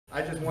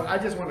I just want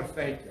to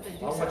thank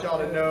y'all. I want y'all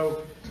to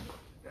know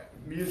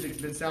music's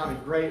been sounding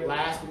great.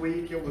 Last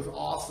week it was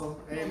awesome.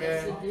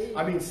 Amen.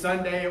 I mean,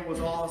 Sunday it was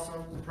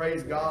awesome.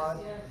 Praise God.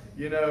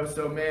 You know,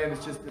 so man,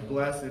 it's just a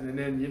blessing. And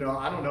then, you know,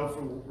 I don't know,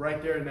 from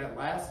right there in that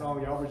last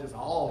song, y'all were just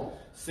all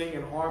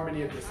singing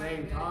harmony at the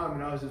same time.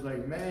 And I was just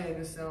like, man,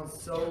 this sounds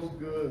so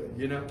good,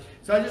 you know.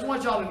 So I just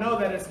want y'all to know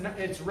that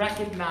it's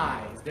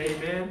recognized.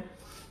 Amen.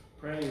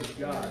 Praise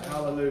God.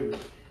 Hallelujah.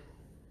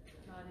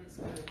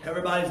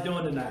 Everybody's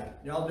doing tonight.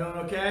 Y'all doing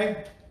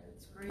okay?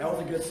 That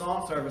was a good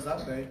song service, I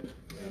think.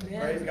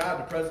 Amen. Praise God.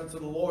 The presence of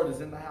the Lord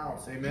is in the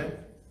house. Amen.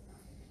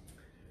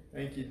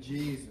 Thank you,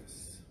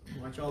 Jesus.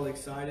 Aren't y'all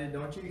excited?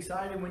 Don't you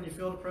excited when you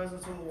feel the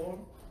presence of the Lord?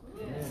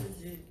 Yes.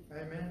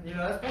 Amen. You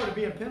know, that's part of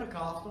being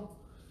Pentecostal,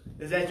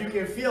 is that you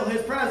can feel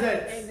His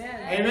presence.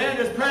 Amen. Amen.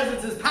 His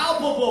presence is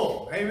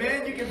palpable.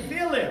 Amen. You can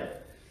feel Him.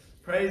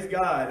 Praise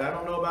God. I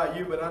don't know about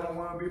you, but I don't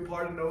want to be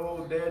part of no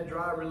old dead,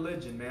 dry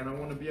religion, man. I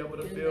want to be able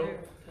to feel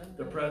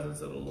the presence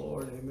of the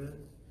Lord. Amen.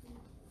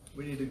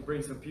 We need to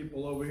bring some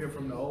people over here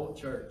from the old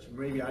church.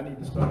 Maybe I need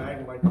to start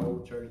acting like the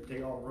old church.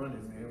 Take off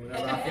running, man,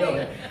 whenever I feel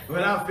it.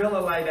 When I'm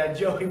feeling like that,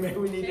 Joey, man,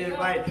 we need to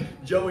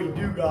invite Joey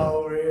Dugal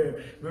over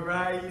here. Remember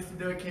how he used to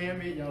do a can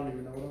meet? Y'all don't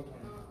even know what I'm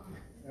talking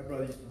about. That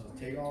brother used to just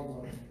take off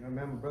running. I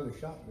remember Brother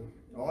Shop, dude.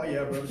 Oh,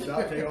 yeah, Brother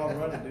Shop, take off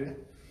running, dude.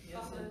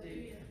 Yes,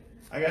 indeed.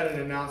 I got an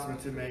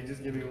announcement to make.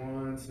 Just give me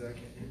 1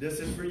 second. This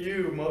is for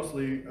you,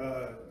 mostly,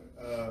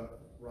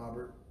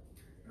 Robert.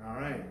 All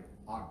right.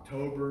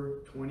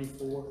 October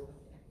 24th.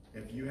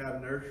 If you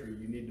have nursery,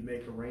 you need to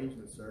make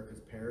arrangements, sir, because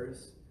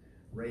Paris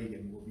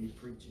Reagan will be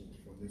preaching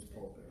from this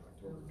pulpit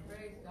October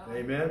 24th.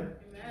 Amen.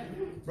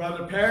 Amen.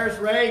 Brother Paris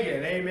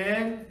Reagan.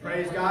 Amen.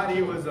 Praise God.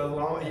 He's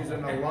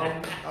an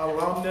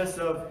alumnus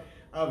of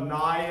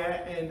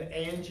Naya and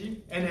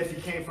Angie. And if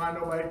you can't find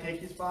nobody to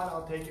take your spot,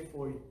 I'll take it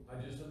for you. I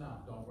just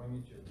announced, don't bring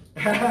your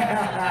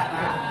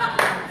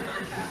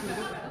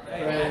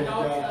Praise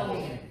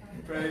God.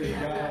 Praise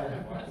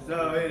God.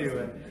 So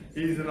anyway,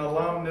 he's an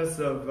alumnus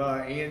of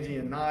Angie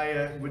and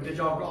Naya. Did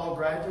y'all all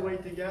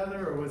graduate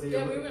together, or was he?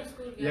 Yeah, we went to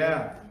school together.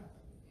 Yeah.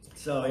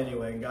 So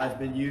anyway, God's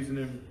been using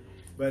him,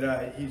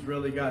 but he's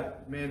really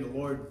got, man, the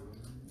Lord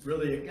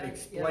really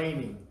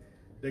explaining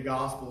the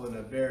gospel in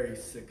a very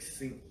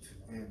succinct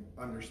and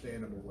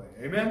understandable way.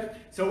 Amen.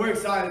 So we're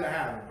excited to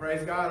have him.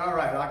 Praise God. All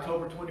right,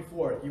 October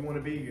 24th. You want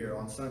to be here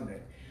on Sunday.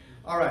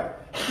 All right.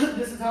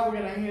 This is how we're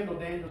going to handle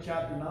Daniel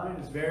chapter 9.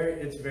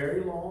 It's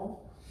very long,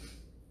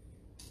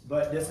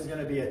 but this is going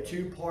to be a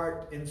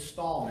 2-part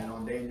installment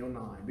on Daniel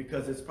 9,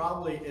 because it's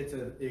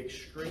an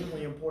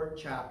extremely important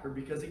chapter,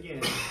 because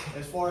again,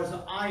 as far as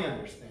I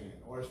understand,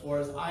 or as far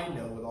as I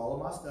know with all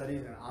of my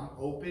studies, and I'm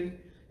open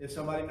if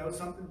somebody knows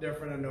something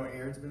different. I know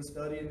Aaron's been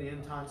studying the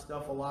end time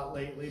stuff a lot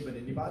lately, but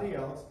anybody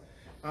else,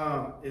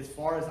 as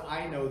far as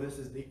I know, this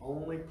is the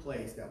only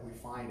place that we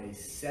find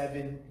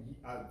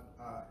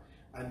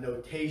a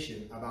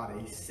notation about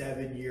a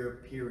 7-year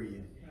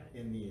period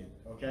in the end.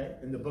 Okay,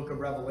 in the book of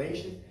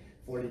Revelation,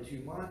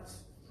 42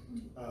 months,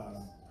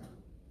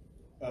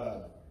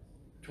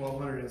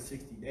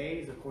 1,260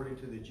 days according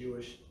to the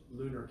Jewish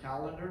lunar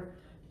calendar,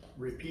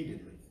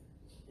 repeatedly.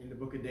 In the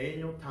book of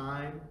Daniel,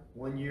 time,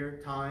 1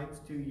 year times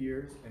 2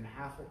 years, and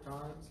half at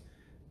times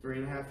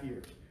 3.5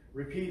 years,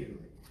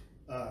 repeatedly.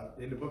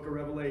 In the book of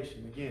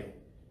Revelation, again,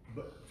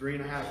 but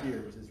 3.5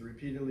 years is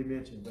repeatedly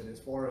mentioned. But as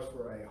far as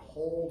for a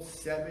whole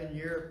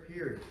 7-year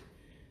period,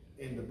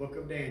 in the book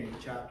of Daniel,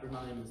 chapter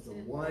 9 is the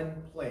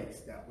one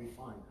place that we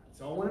find that.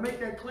 So I want to make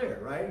that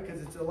clear, right?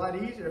 Because it's a lot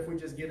easier if we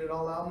just get it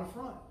all out in the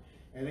front.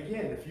 And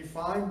again, if you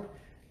find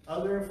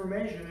other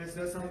information that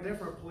says something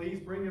different, please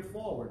bring it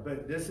forward.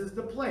 But this is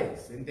the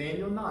place in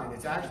Daniel 9.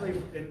 It's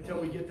actually, until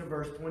we get to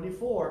verse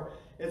 24,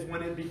 is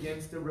when it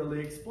begins to really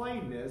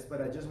explain this.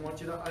 But I just want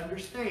you to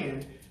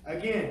understand,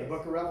 again, the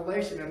book of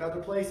Revelation and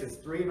other places,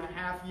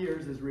 3.5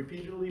 years is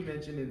repeatedly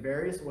mentioned in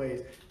various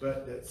ways.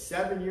 But the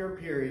 7-year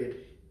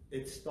period,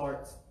 it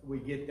starts, we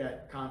get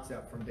that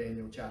concept from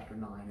Daniel chapter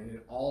 9. And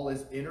it all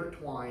is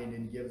intertwined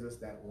and gives us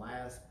that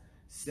last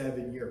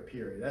 7-year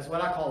period. That's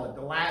what I call it,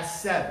 the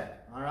last 7.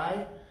 All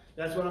right?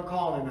 That's what I'm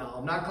calling it now.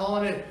 I'm not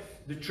calling it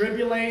the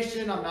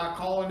tribulation. I'm not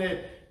calling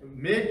it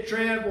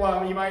mid-trib.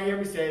 Well, you might hear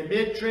me say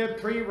mid-trib,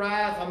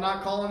 pre-wrath. I'm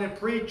not calling it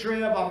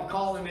pre-trib. I'm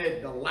calling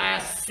it the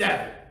last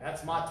 7.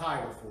 That's my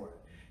title for it.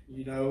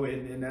 You know,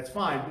 and that's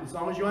fine. As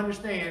long as you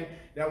understand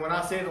that when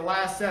I say the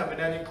last 7,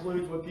 that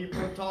includes what people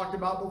have talked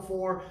about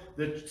before,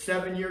 the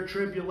 7-year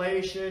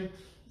tribulation,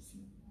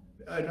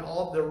 and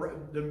all the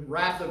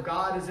wrath of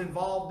God is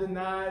involved in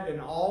that,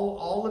 and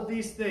all of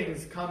these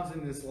things comes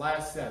in this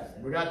last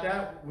 7. We got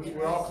that?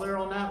 We're all clear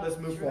on that? Let's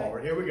move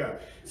forward. Here we go.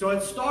 So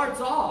it starts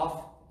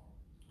off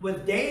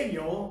with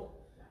Daniel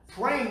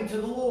praying to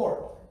the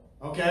Lord.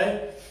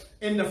 Okay?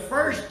 In the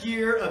first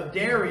year of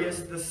Darius,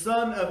 the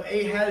son of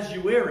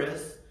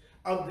Ahasuerus,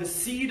 of the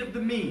seed of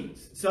the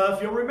Medes. So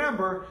if you'll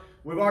remember,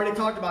 we've already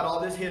talked about all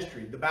this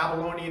history. The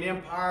Babylonian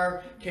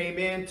Empire came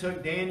in,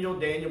 took Daniel.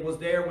 Daniel was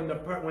there when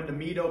the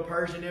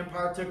Medo-Persian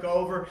Empire took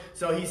over.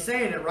 So he's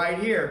saying it right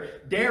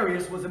here.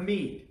 Darius was a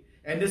Mede.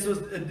 And this was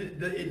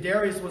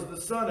Darius was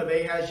the son of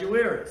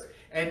Ahasuerus.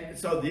 And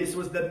so this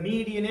was the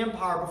Median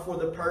Empire before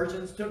the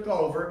Persians took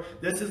over.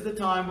 This is the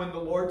time when the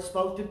Lord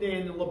spoke to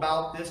Daniel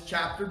about this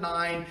chapter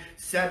 9,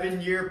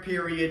 7-year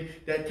period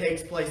that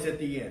takes place at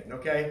the end,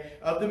 okay,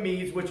 of the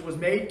Medes, which was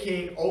made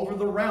king over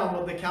the realm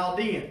of the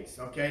Chaldeans.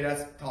 Okay,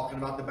 that's talking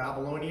about the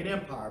Babylonian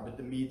Empire, but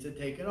the Medes had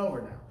taken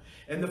over now.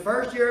 In the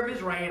first year of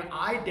his reign,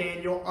 I,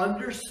 Daniel,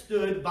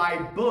 understood by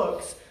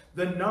books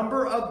the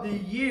number of the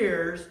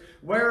years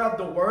whereof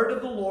the word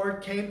of the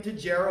Lord came to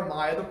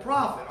Jeremiah the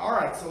prophet. All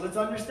right, so let's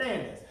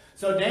understand this.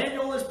 So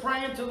Daniel is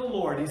praying to the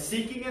Lord. He's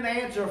seeking an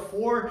answer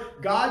for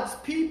God's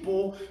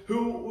people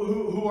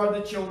who are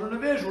the children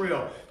of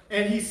Israel.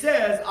 And he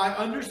says, I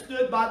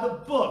understood by the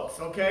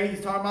books, okay?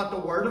 He's talking about the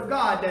word of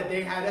God that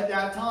they had at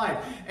that time.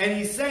 And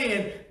he's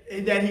saying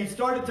that he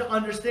started to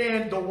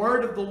understand the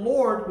word of the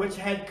Lord which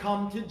had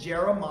come to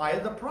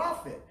Jeremiah the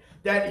prophet,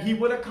 that he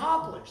would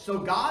accomplish. So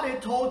God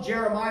had told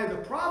Jeremiah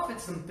the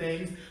prophet some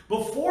things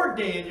before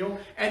Daniel,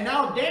 and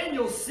now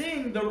Daniel's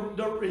seeing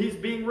he's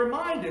being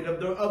reminded of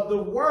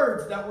the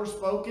words that were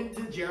spoken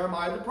to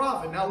Jeremiah the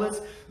prophet. Now let's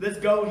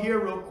go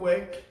here real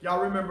quick.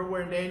 Y'all remember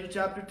we're in Daniel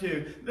chapter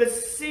 2.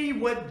 Let's see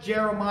what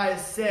Jeremiah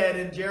said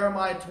in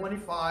Jeremiah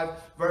 25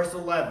 verse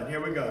 11.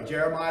 Here we go.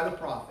 Jeremiah the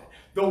prophet.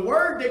 The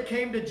word that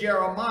came to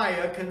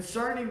Jeremiah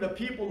concerning the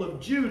people of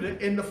Judah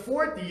in the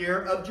 4th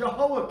year of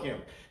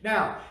Jehoiakim.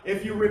 Now,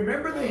 if you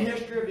remember the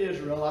history of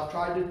Israel, I've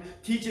tried to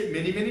teach it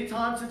many, many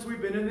times since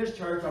we've been in this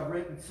church. I've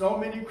written so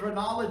many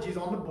chronologies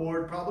on the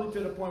board, probably to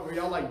the point where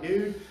y'all like,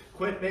 dude,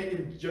 quit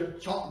making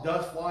chalk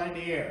dust fly in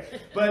the air.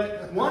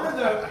 But one of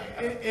the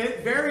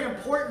very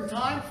important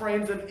time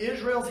frames of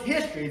Israel's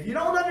history, if you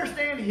don't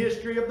understand the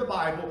history of the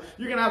Bible,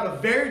 you're going to have a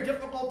very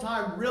difficult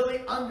time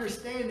really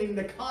understanding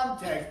the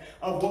context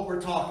of what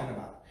we're talking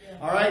about.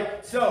 All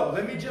right, so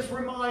let me just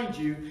remind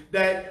you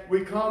that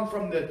we come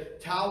from the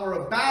Tower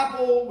of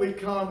Babel, we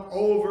come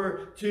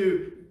over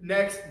to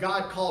next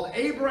God called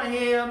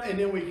Abraham, and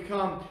then we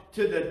come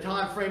to the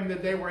time frame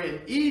that they were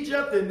in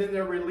Egypt, and then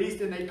they're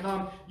released and they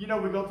come, you know,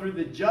 we go through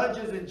the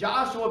Judges and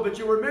Joshua, but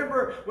you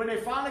remember when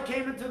they finally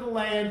came into the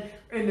land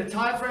in the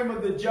time frame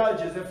of the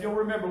Judges, if you'll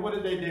remember, what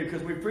did they do?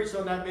 Because we preached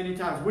on that many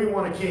times. We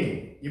want a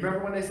king. You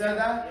remember when they said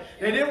that?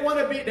 They didn't want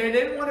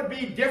to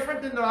be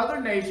different than the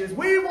other nations.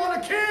 We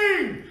want a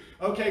king.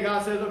 Okay,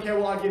 God says, okay,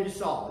 well, I'll give you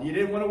Saul. You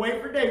didn't want to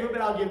wait for David,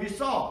 but I'll give you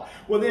Saul.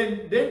 Well,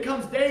 then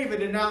comes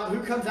David, and now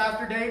who comes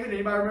after David?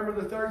 Anybody remember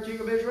the 3rd king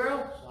of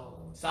Israel?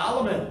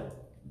 Solomon.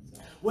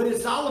 What did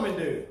Solomon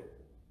do?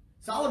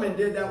 Solomon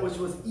did that which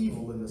was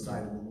evil in the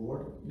sight of the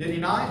Lord. Did he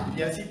not?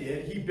 Yes, he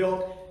did. He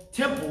built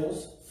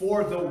temples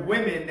for the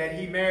women that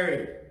he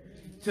married,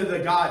 to the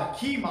god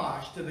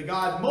Chemosh, to the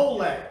god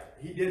Molech.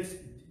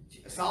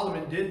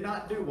 Solomon did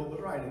not do what was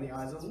right in the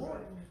eyes of the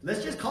Lord.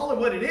 Let's just call it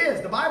what it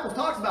is. The Bible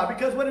talks about it,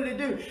 because what did it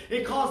do?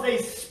 It caused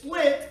a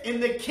split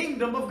in the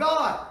kingdom of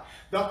God.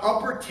 The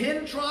upper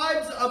 10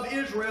 tribes of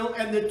Israel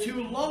and the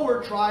 2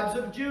 lower tribes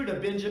of Judah,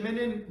 Benjamin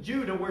and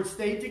Judah, were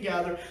stayed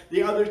together.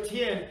 The other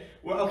 10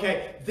 were,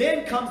 okay.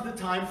 Then comes the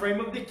time frame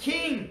of the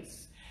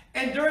kings.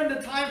 And during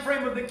the time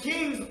frame of the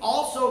kings,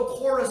 also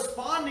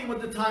corresponding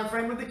with the time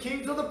frame of the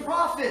kings of the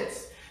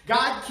prophets.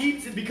 God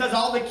keeps it, because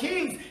all the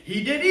kings,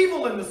 he did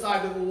evil in the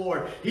sight of the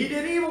Lord. He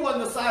did evil in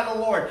the sight of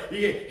the Lord.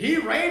 He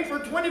reigned for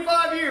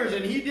 25 years,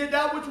 and he did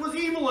that which was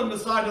evil in the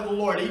sight of the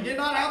Lord. He did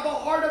not have the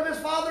heart of his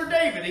father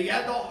David. He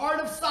had the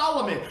heart of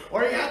Solomon,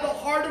 or he had the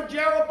heart of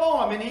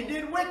Jeroboam, and he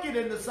did wicked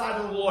in the sight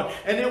of the Lord.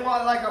 And then,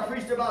 like I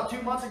preached about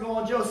 2 months ago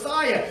on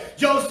Josiah,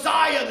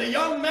 the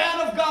young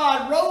man of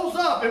God, rose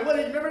up. And what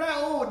did you remember that?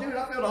 Oh, dude,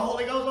 I feel the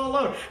Holy Ghost all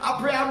over.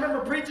 I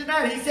remember preaching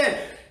that. He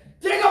said,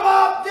 dig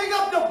up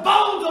the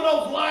bones of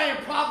those lying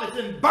prophets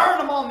and burn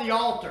them on the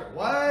altar.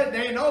 What?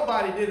 Ain't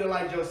nobody did it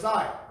like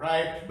Josiah,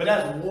 right? But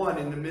that's one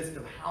in the midst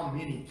of how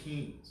many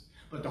kings.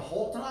 But the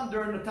whole time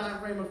during the time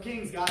frame of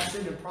kings, God's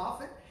sending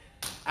prophet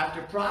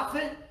after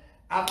prophet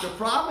after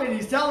prophet. And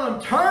he's telling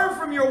them, turn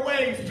from your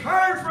ways,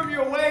 turn from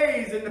your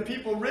ways. And the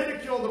people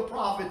ridicule the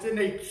prophets, and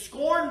they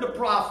scorn the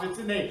prophets,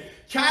 and they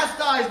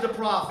chastise the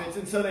prophets.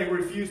 And so they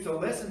refuse to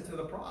listen to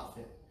the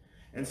prophet.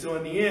 And so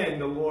in the end,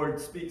 the Lord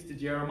speaks to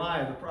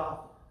Jeremiah the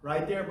prophet.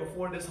 Right there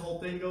before this whole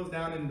thing goes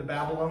down in the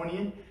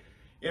Babylonian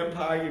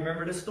Empire. You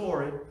remember the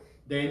story.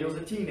 Daniel's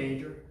a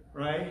teenager,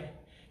 right?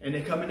 And they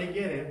come in and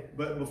get him.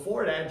 But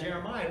before that,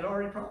 Jeremiah had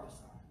already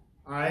prophesied.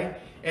 All right?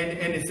 And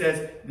it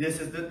says, this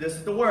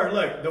is the word.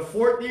 Look, the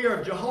 4th year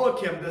of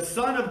Jehoiakim, the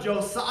son of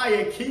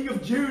Josiah, king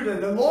of Judah.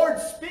 The Lord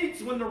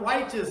speaks when the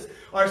righteous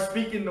are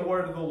speaking the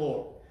word of the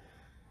Lord.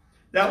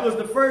 That was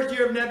the 1st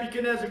year of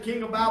Nebuchadnezzar,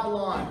 king of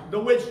Babylon, the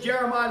which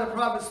Jeremiah the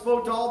prophet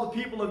spoke to all the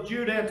people of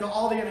Judah and to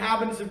all the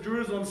inhabitants of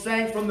Jerusalem,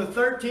 saying, from the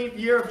 13th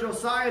year of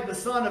Josiah, the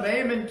son of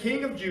Ammon,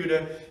 king of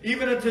Judah,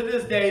 even unto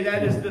this day,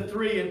 that is the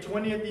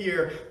 23rd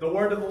year, the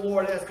word of the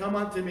Lord has come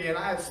unto me, and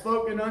I have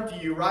spoken unto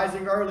you,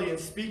 rising early and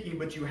speaking,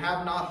 but you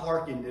have not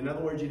hearkened. In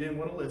other words, you didn't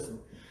want to listen.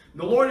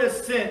 The Lord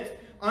has sent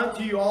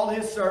unto you all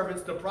his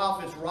servants, the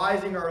prophets,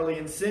 rising early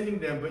and sending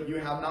them, but you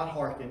have not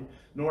hearkened.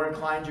 nor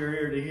inclined your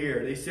ear to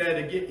hear.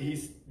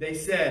 They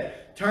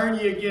said, turn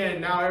ye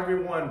again, now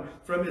everyone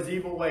from his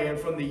evil way and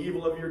from the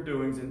evil of your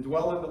doings, and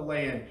dwell in the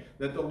land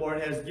that the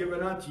Lord has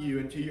given unto you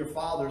and to your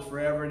fathers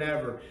forever and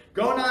ever.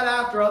 Go not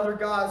after other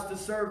gods to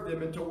serve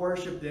them and to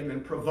worship them,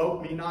 and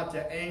provoke me not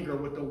to anger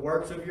with the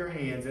works of your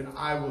hands, and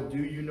I will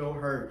do you no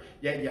hurt.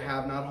 Yet you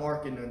have not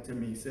hearkened unto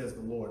me, says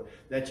the Lord,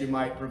 that you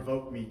might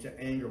provoke me to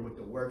anger with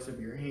the works of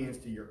your hands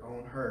to your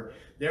own hurt.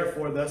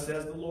 Therefore, thus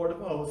says the Lord of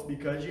hosts,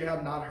 because you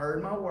have not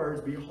heard my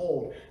words,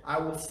 behold, I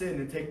will send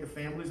and take the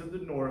families of the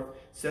north,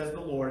 says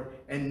the Lord,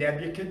 and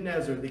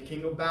Nebuchadnezzar, the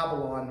king of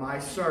Babylon, my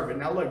servant.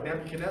 Now look,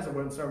 Nebuchadnezzar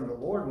wasn't serving the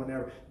Lord whenever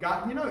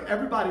God, you know,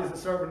 everybody's a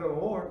servant of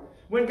the Lord.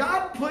 When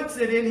God puts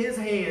it in his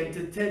hand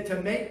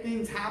to make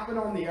things happen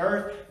on the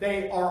earth,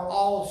 they are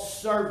all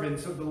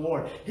servants of the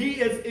Lord. He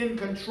is in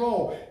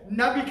control.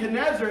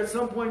 Nebuchadnezzar, at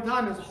some point in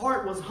time, his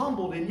heart was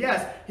humbled. And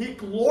yes, he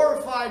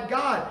glorified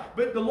God.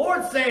 But the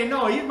Lord's saying,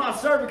 no, he's my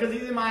servant because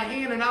he's in my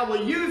hand, and I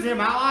will use him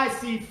how I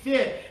see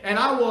fit. And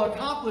I will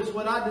accomplish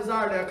what I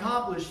desire to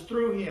accomplish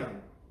through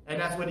him.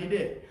 And that's what he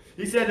did.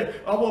 He said,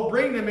 I will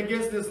bring them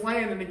against this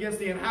land and against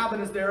the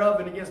inhabitants thereof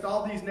and against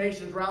all these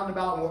nations round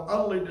about, and will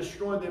utterly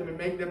destroy them and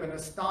make them an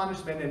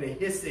astonishment and a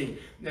hissing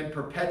and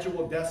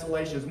perpetual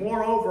desolations.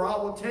 Moreover, I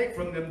will take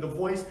from them the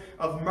voice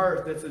of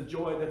mirth, that's a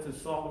joy, that's a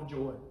song of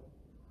joy,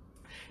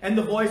 and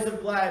the voice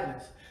of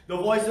gladness, the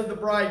voice of the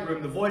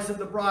bridegroom, the voice of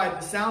the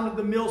bride, the sound of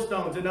the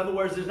millstones. In other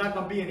words, there's not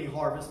going to be any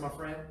harvest, my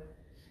friend.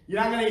 You're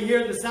not going to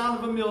hear the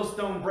sound of a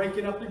millstone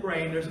breaking up the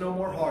grain. There's no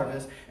more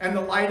harvest. And the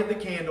light of the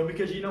candle.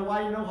 Because you know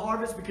why you know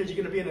harvest? Because you're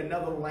going to be in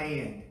another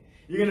land.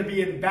 You're going to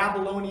be in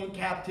Babylonian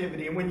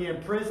captivity. And when you're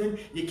in prison,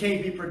 you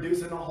can't be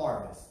producing a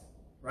harvest.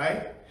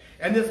 Right?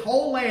 And this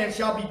whole land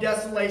shall be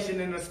desolation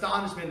and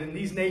astonishment. And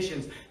these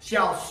nations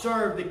shall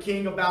serve the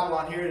king of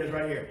Babylon. Here it is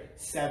right here.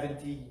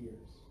 70 years.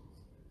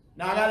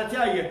 Now I got to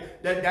tell you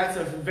that that's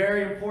a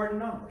very important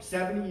number.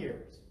 70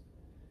 years.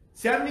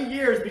 70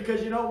 years,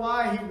 because you know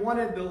why? He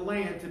wanted the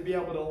land to be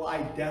able to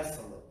lie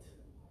desolate.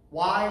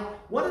 Why?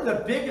 One of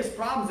the biggest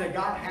problems that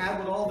God had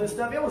with all this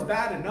stuff, it was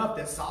bad enough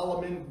that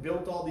Solomon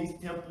built all these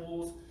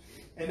temples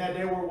and that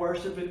they were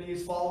worshiping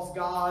these false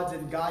gods,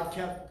 and God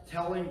kept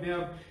telling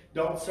them,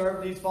 don't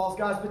serve these false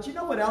gods. But you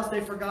know what else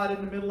they forgot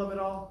in the middle of it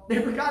all?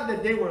 They forgot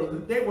that they were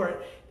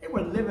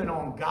living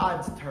on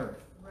God's turf.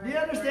 Do you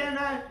understand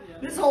that? Yeah.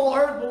 This whole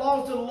earth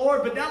belongs to the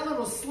Lord, but that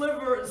little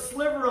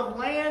sliver of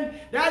land,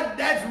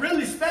 that's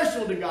really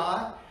special to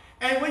God.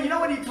 And when, you know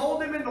what he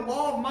told them in the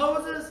law of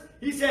Moses?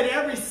 He said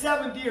every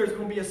 7th year is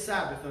going to be a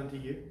Sabbath unto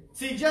you.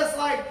 See, just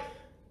like,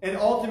 and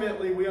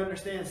ultimately we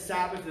understand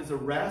Sabbath is a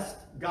rest.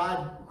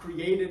 God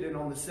created, and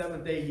on the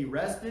 7th day he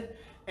rested.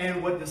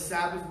 And what the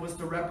Sabbath was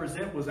to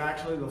represent was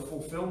actually the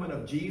fulfillment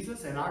of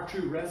Jesus, and our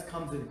true rest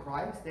comes in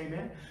Christ.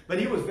 Amen. But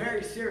he was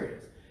very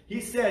serious. He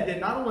said that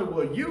not only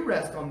will you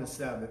rest on the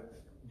 7th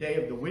day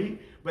of the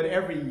week, but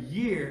every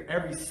year,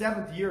 every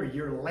 7th year,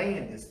 your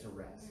land is to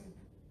rest.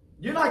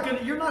 You're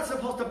not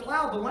supposed to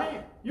plow the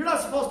land. You're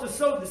not supposed to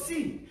sow the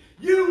seed.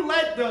 You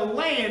let the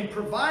land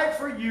provide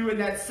for you in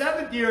that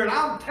 7th year, and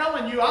I'm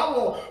telling you, I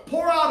will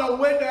pour out a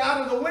window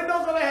out of the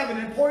windows of heaven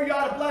and pour you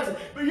out a blessing.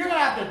 But you're going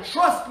to have to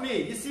trust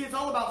me. You see, it's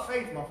all about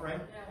faith, my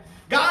friend. Yeah.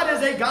 God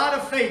is a God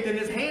of faith, and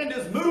his hand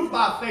is moved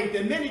by faith.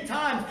 And many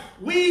times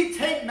we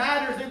take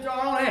matters into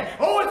our own hand.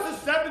 Oh,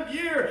 it's the 7th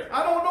year.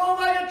 I don't know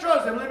if I can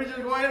trust him. Let me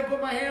just go ahead and put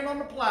my hand on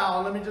the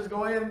plow. Let me just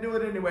go ahead and do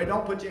it anyway.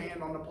 Don't put your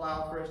hand on the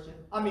plow, Christian.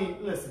 I mean,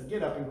 listen,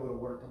 get up and go to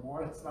work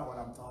tomorrow. That's not what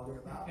I'm talking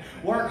about.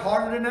 Work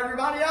harder than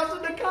everybody else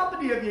in the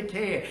company if you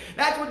can.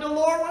 That's what the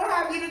Lord will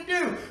have you to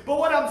do. But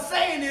what I'm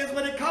saying is,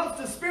 when it comes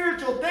to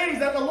spiritual things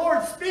that the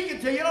Lord's speaking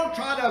to, you don't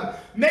try to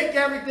make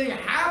everything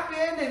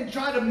happen and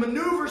try to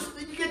maneuver.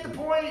 You get the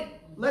point?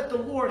 Let the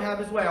Lord have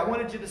his way. I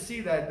wanted you to see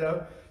that,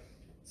 though.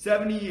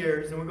 70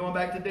 years. And we're going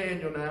back to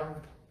Daniel now.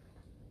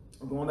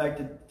 We're going back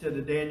to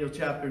the Daniel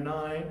chapter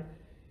 9.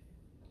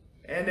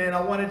 And then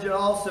I wanted you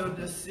also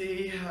to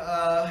see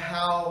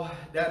how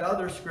that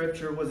other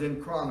scripture was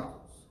in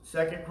Chronicles.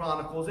 2nd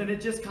Chronicles. And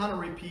it just kind of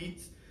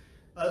repeats.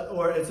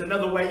 Or it's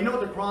another way. You know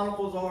what the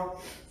Chronicles are?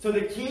 So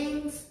the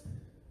kings,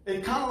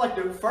 it kind of like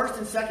the 1st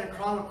and 2nd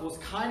Chronicles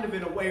kind of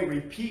in a way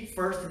repeat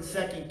 1st and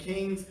 2nd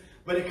Kings.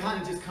 But it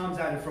kind of just comes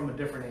at it from a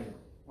different angle,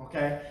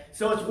 okay?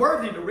 So it's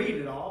worthy to read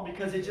it all,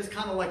 because it just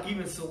kind of like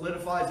even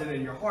solidifies it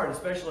in your heart,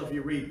 especially if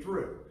you read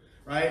through,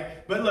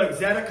 right? But look,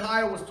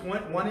 Zedekiah was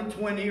 1 and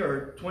 20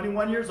 or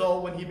 21 years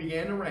old when he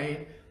began to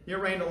reign. He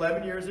reigned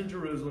 11 years in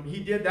Jerusalem.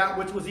 He did that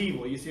which was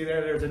evil. You see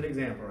there's an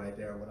example right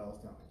there of what I was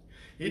telling you.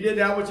 He did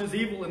that which is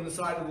evil in the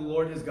sight of the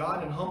Lord his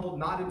God, and humbled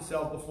not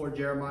himself before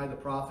Jeremiah the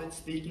prophet,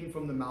 speaking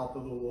from the mouth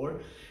of the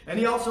Lord. And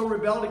he also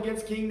rebelled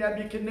against King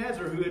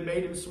Nebuchadnezzar, who had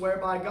made him swear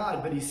by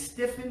God. But he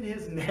stiffened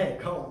his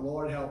neck. Oh,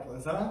 Lord help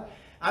us, huh?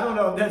 I don't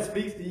know if that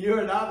speaks to you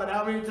or not, but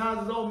how many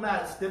times has old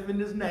Matt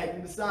stiffened his neck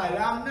and decided,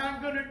 I'm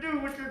not going to do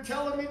what you're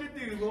telling me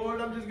to do,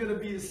 Lord. I'm just going to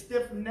be a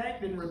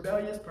stiff-necked and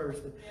rebellious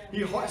person.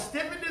 He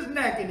stiffened his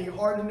neck and he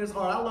hardened his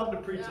heart. I love to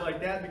preach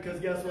like that, because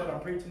guess what? I'm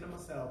preaching to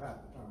myself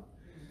half the time.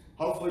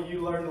 Hopefully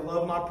you learn to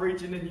love my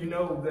preaching, and you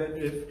know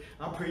that if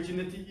I'm preaching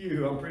it to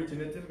you, I'm preaching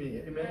it to me.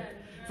 Amen.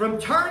 From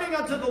turning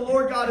unto the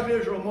Lord God of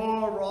Israel,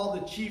 moreover, all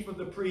the chief of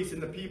the priests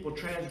and the people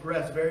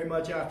transgressed very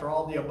much after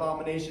all the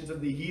abominations of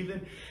the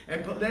heathen.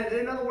 And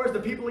in other words, the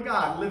people of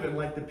God living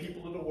like the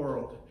people of the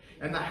world.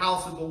 And the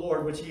house of the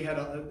Lord, which he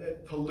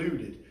had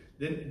polluted.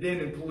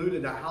 Then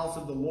polluted the house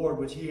of the Lord,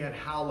 which he had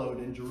hallowed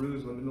in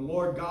Jerusalem. And the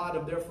Lord God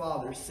of their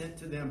fathers sent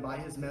to them by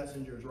his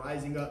messengers,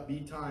 rising up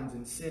betimes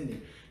and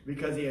sending,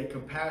 because he had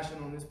compassion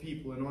on his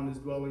people and on his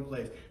dwelling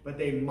place. But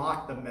they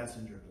mocked the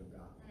messengers of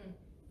God,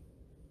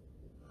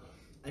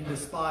 and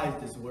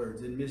despised his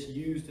words, and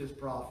misused his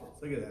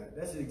prophets. Look at that.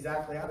 That's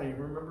exactly, I don't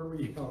even remember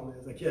reading all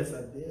this. I guess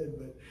I did,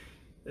 but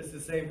it's the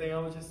same thing I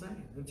was just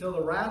saying. Until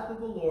the wrath of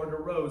the Lord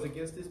arose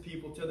against his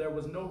people, till there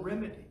was no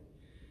remedy.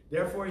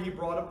 Therefore he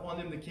brought upon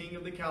them the king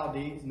of the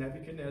Chaldees,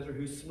 Nebuchadnezzar,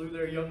 who slew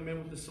their young men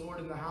with the sword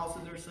in the house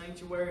of their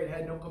sanctuary, and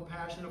had no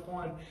compassion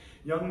upon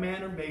young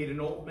man or maid, an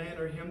old man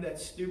or him that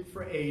stooped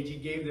for age. He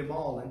gave them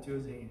all into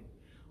his hand.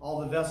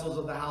 All the vessels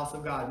of the house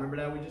of God. Remember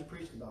that we just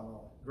preached about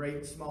all. Great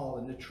and small,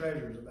 and the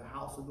treasures of the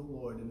house of the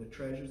Lord, and the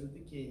treasures of the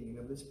king and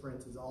of his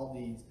princes, all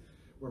these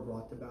were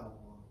brought to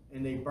Babylon.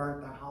 And they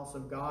burnt the house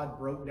of God,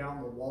 broke down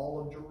the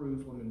wall of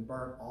Jerusalem, and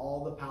burnt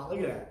all the palace.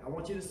 Look at that. I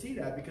want you to see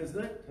that, because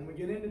look, when we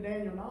get into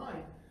Daniel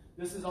 9,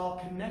 this is all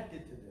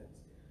connected to this.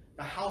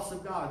 The house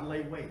of God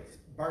lay waste,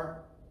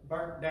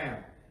 burnt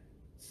down.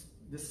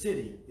 The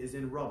city is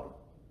in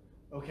rubble.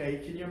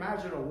 Okay, can you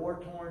imagine a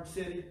war-torn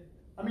city?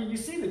 I mean, you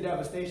see the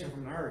devastation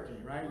from the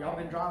hurricane, right? Y'all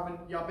been driving,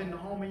 y'all been to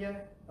Houma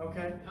yet?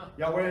 Okay.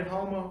 Y'all were in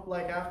Houma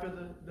like after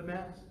the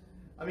mess?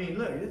 I mean,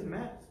 look, it's a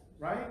mess,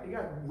 right? You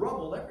got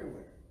rubble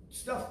everywhere.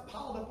 Stuff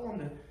piled up on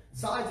the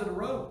sides of the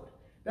road.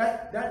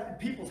 That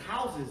people's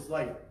houses,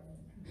 like,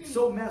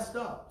 so messed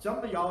up. Some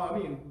of y'all, I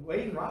mean,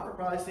 Wade and Robert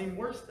probably seen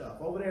worse stuff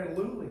over there in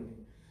Luling.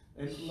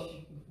 And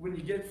when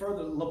you get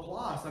further,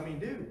 Laplace, I mean,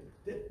 dude,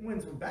 it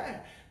went so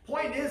bad.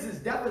 Point is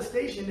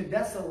devastation and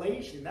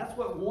desolation. That's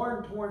what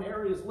war-torn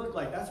areas look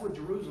like. That's what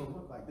Jerusalem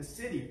looked like. The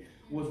city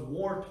was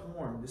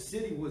war-torn. The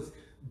city was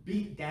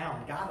beat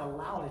down. God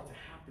allowed it to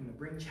happen to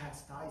bring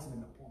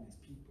chastisement upon his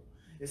people.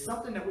 It's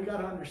something that we got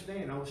to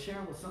understand. I was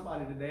sharing with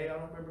somebody today. I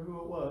don't remember who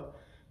it was.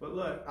 But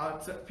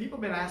look, people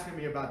have been asking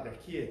me about their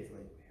kids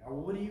lately.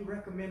 What do you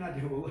recommend I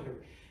do? Look,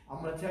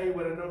 I'm going to tell you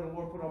what I know the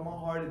Lord put on my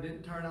heart. It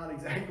didn't turn out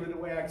exactly the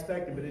way I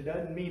expected, but it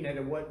doesn't mean that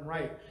it wasn't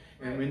right.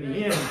 And in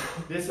the end,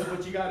 this is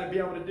what you got to be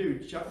able to do.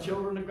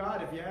 Children of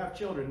God, if you have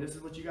children, this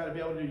is what you got to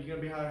be able to do. You're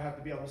going to have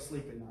to be able to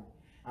sleep at night.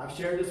 I've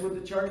shared this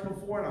with the church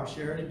before, and I'll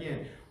share it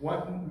again.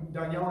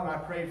 Danielle and I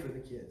prayed for the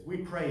kids. We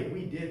prayed.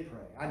 We did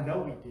pray. I know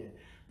we did.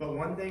 But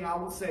one thing I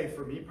will say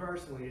for me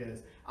personally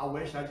is I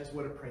wish I just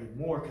would have prayed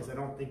more, because I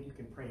don't think you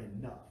can pray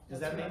enough. Does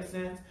that make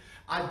sense?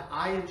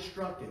 I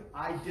instructed.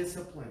 I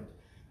disciplined.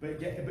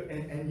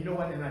 And you know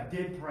what? And I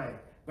did pray.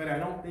 But I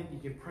don't think you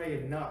can pray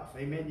enough.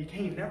 Amen? You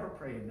can't never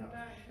pray enough.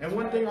 And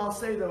one thing I'll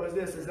say, though, is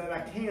this, is that I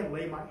can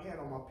lay my head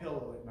on my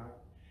pillow at night.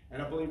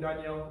 And I believe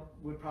Danielle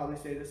would probably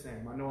say the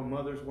same. I know a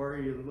mother's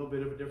worry a little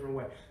bit of a different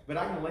way. But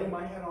I can lay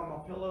my head on my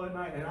pillow at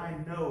night, and I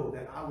know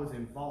that I was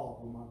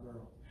involved with my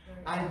girls.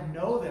 I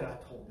know that I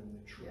told them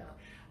the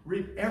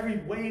truth. Every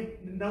way,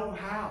 know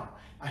how.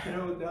 I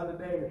know the other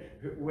day,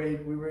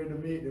 Wade, we were in a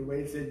meeting, and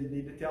Wade said you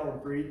need to tell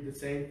them the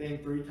same thing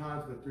 3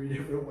 times, but 3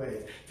 different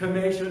ways, to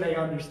make sure they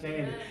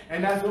understand it.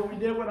 And that's what we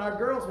did with our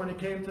girls when it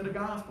came to the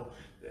gospel.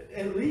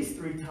 At least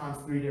 3 times,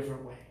 3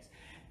 different ways.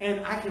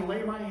 And I can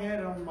lay my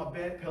head on my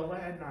bed pillow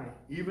at night,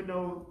 even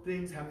though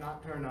things have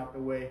not turned out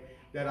the way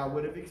that I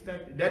would have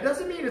expected. That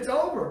doesn't mean it's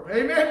over.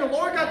 Amen. The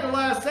Lord got the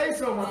last say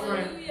so, my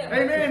friend.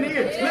 Amen.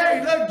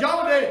 Hey, look,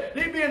 Jonah,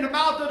 he'd be in the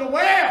mouth of the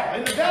whale,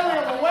 in the belly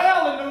of the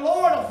whale, and the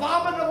Lord will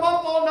vomit them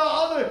up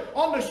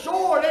on the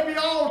shore. They'd be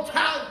all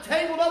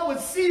tangled up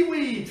with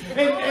seaweed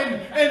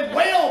and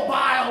whale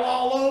bile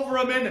all over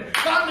them. And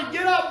time to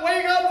get up,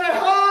 wake up, and say,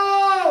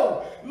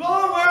 oh,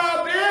 Lord, where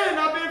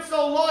I've been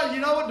so long.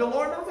 You know what? The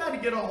Lord knows how to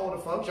get a hold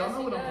of folks. Y'all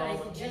know what I'm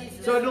talking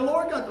about. So the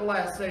Lord got the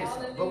last say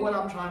so. But what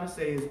I'm trying to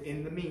say is,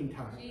 in the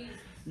meantime,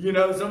 you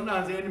know,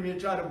 sometimes the enemy will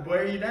try to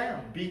wear you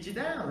down, beat you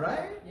down,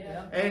 right?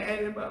 Yeah.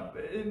 And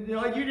you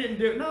know, you didn't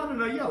do it.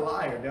 No, you're a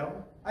liar,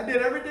 devil. I did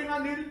everything I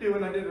knew to do,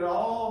 and I did it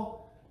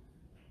all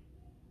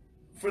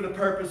for the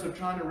purpose of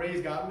trying to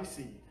raise godly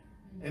seed.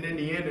 And in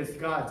the end, it's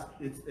God's.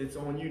 It's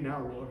on you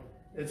now, Lord.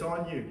 It's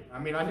on you. I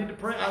mean, I need to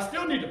pray. I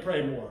still need to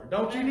pray more.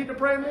 Don't you need to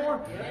pray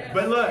more? Yes.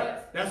 But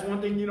look, that's one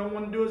thing you don't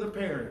want to do as a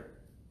parent,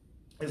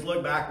 is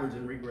look backwards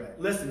and regret.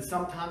 Listen,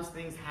 sometimes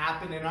things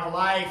happen in our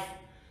life.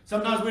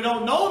 Sometimes we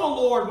don't know the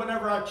Lord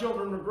whenever our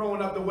children are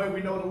growing up the way we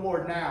know the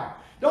Lord now.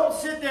 Don't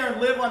sit there and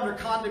live under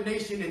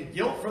condemnation and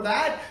guilt for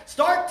that.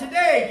 Start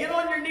today. Get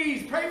on your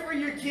knees. Pray for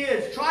your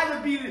kids. Try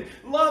to be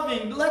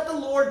loving. Let the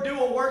Lord do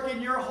a work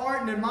in your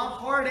heart and in my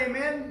heart.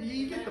 Amen.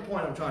 You get the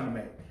point I'm trying to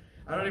make.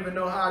 I don't even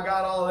know how I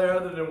got all there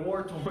other than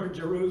war-torn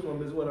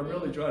Jerusalem is what I'm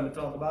really trying to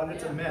talk about.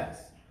 It's a mess.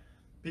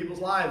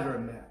 People's lives are a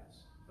mess.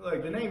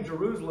 Look, the name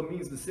Jerusalem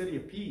means the city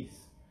of peace.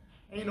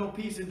 Ain't no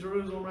peace in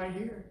Jerusalem right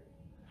here.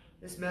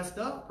 It's messed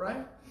up,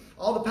 right?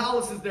 All the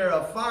palaces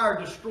thereof, fire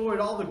destroyed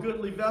all the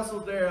goodly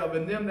vessels thereof,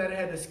 and them that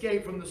had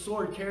escaped from the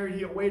sword carried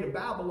he away to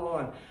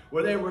Babylon,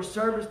 where they were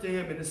servants to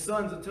him and his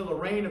sons until the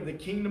reign of the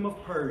kingdom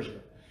of Persia,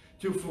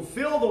 to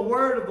fulfill the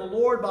word of the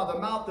Lord by the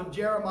mouth of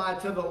Jeremiah,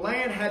 till the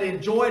land had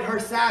enjoyed her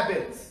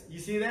Sabbaths. You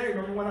see there?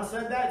 Remember when I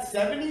said that?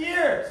 70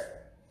 years.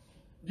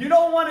 You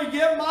don't want to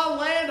give my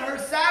land her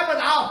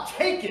Sabbath? I'll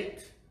take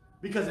it,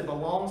 because it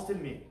belongs to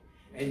me,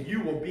 and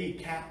you will be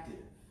captive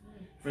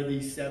for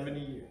these 70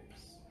 years.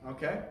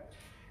 Okay?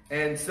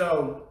 And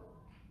so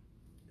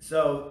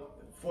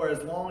for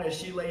as long as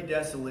she lay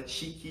desolate,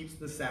 she keeps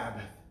the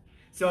Sabbath.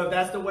 So if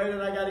that's the way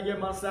that I got to get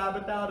my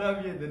Sabbath out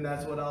of you, then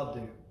that's what I'll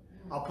do.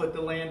 I'll put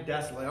the land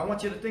desolate. I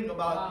want you to think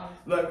about,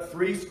 look,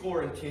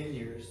 10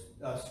 years.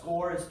 A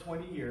score is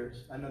 20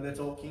 years. I know that's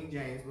old King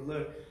James, but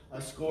look,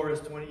 a score is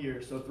 20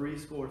 years. So 3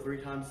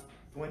 times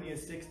 20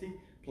 is 60,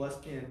 plus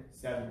 10,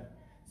 70.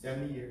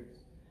 70 years.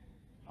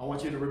 I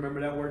want you to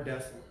remember that word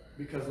desolate.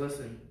 Because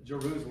listen,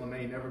 Jerusalem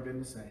ain't never been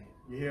the same.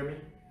 You hear me?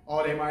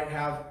 Oh, they might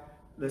have,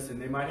 listen,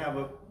 they might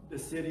have the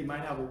city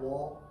might have a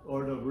wall,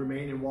 or the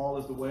remaining wall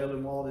is the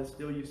Wailing Wall. That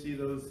still you see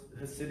those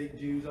Hasidic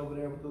Jews over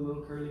there with the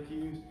little curly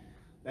cues.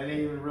 That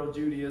ain't even real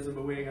Judaism,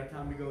 but we ain't got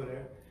time to go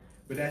there.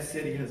 But that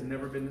city has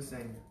never been the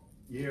same.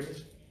 You hear me?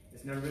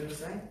 It's never been the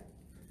same.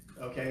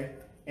 Okay?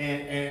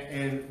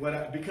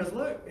 Because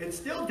look, it's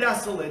still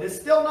desolate. It's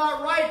still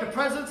not right. The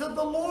presence of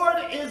the Lord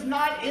is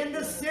not in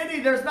the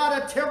city. There's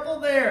not a temple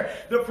there.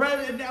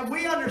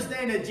 We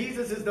understand that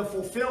Jesus is the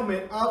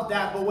fulfillment of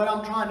that, but what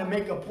I'm trying to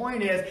make a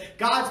point is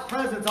God's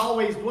presence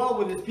always dwelled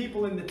with his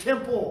people in the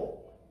temple,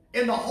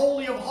 in the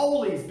Holy of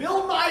Holies.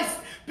 Build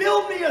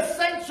me a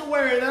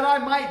sanctuary that I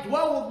might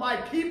dwell with my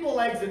people,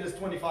 Exodus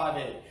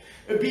 25:8.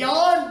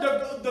 Beyond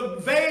the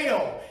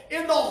veil,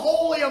 in the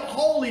Holy of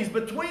Holies,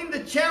 between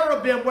the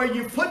cherubim, where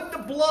you put the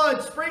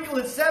blood, sprinkle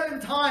it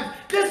 7 times,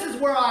 this is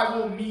where I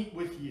will meet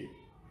with you.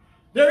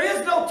 There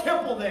is no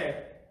temple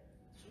there.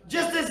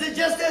 Just as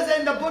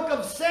in the book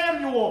of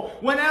Samuel,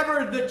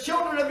 whenever the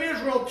children of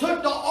Israel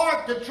took the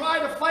ark to try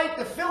to fight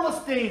the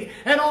Philistines,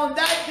 and on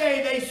that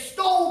day they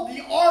stole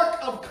the ark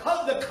of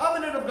the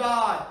covenant of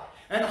God,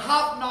 and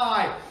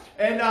Hophni,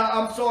 and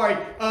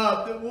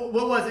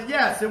what was it?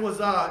 Yes, it was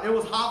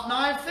Hophni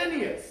and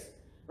Phinehas,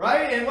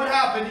 right? And what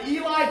happened?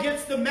 Eli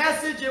gets the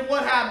message, and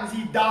what happens?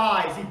 He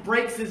dies. He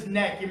breaks his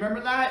neck. You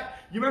remember that?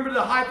 You remember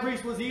the high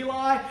priest was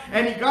Eli,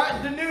 and he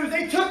got the news.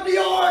 They took the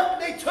ark.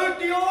 They took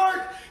the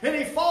ark, and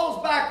he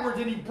falls backwards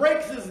and he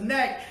breaks his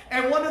neck.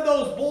 And one of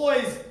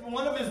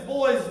his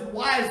boys'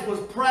 wives was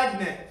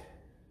pregnant,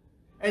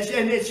 and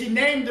she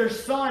named their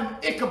son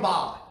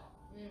Ichabod.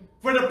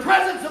 For the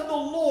presence of the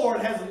Lord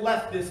has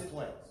left this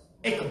place.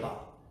 Ichabod.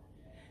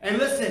 And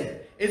listen,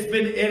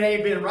 it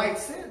ain't been right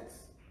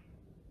since.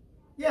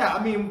 Yeah,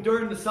 I mean,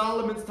 during the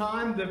Solomon's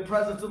time, the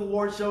presence of the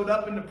Lord showed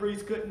up and the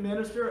priest couldn't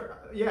minister.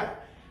 Yeah.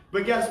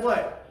 But guess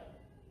what?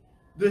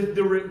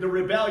 The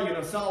rebellion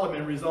of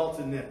Solomon results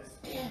in this.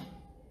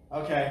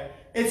 Okay.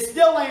 It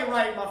still ain't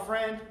right, my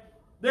friend.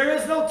 There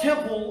is no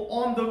temple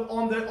on the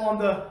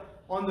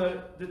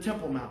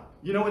Temple Mount.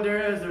 You know what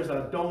there is? There's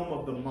a dome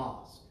of the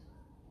mosque.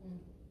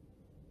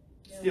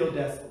 Still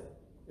desolate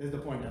is the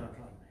point that I'm trying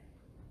to make.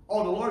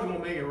 Oh, the Lord's going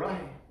to make it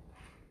right.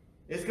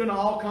 It's going to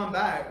all come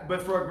back,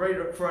 but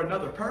for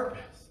another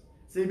purpose.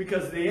 See,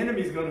 because the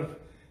enemy's going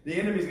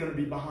to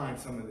be behind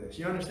some of this.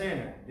 You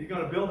understand that? He's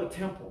going to build a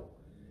temple.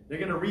 They're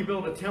going to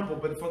rebuild a temple,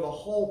 but for the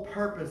whole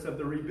purpose of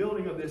the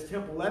rebuilding of this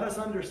temple, let us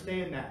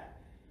understand that.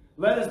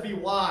 Let us be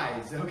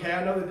wise, okay?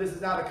 I know that this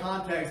is out of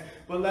context,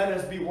 but let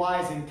us be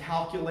wise and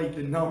calculate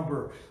the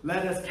number.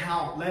 Let us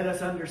count. Let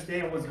us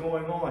understand what's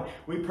going on.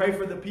 We pray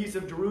for the peace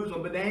of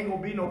Jerusalem, but there ain't going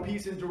to be no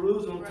peace in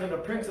Jerusalem until the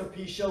Prince of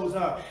Peace shows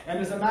up. And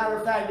as a matter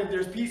of fact, if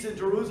there's peace in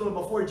Jerusalem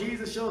before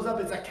Jesus shows up,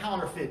 it's a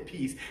counterfeit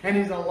peace. And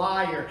he's a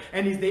liar.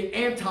 And he's the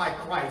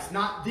Antichrist,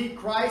 not the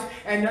Christ.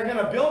 And they're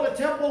going to build a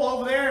temple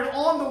over there, and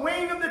on the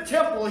wing of the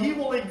temple, he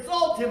will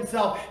exalt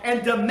himself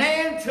and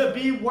demand to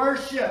be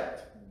worshipped.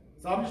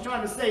 So I'm just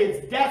trying to say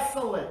it's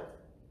desolate.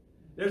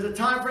 There's a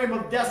time frame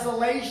of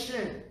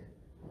desolation.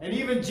 And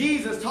even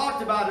Jesus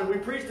talked about it. We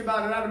preached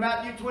about it out of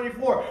Matthew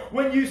 24.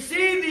 When you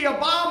see the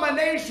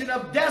abomination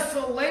of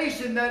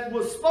desolation that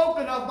was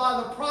spoken of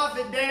by the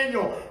prophet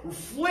Daniel,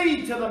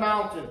 flee to the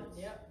mountains.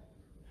 Yep.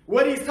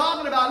 What he's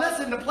talking about,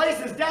 listen, the place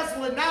is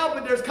desolate now,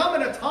 but there's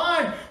coming a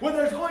time when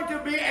there's going to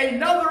be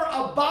another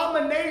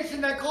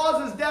abomination that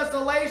causes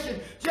desolation,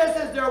 just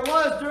as there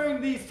was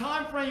during these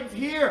time frames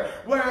here,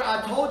 where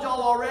I told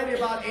y'all already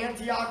about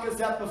Antiochus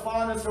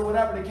Epiphanes, or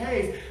whatever the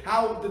case,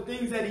 how the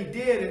things that he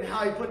did and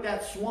how he put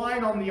that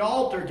swine on the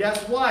altar.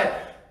 Guess what?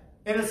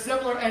 In a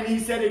similar, and he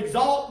said,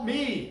 exalt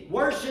me,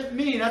 worship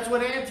me. That's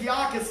what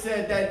Antiochus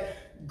said,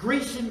 that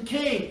Grecian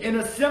king. In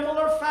a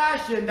similar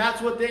fashion,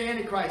 that's what the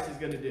Antichrist is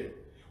going to do.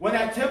 When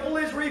that temple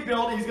is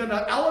rebuilt, he's going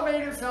to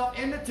elevate himself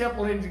in the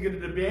temple, and he's going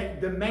to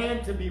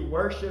demand to be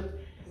worshipped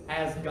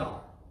as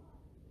God.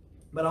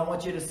 But I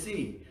want you to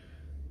see,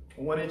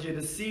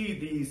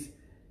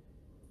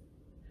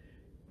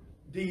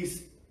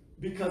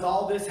 because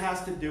all this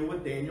has to do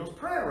with Daniel's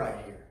prayer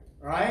right here.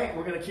 All right,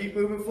 we're going to keep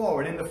moving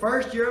forward. In the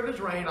first year of his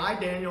reign, I,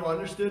 Daniel,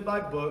 understood by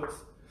books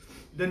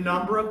the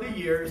number of the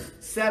years,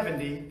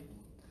 70,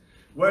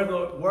 where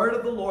the word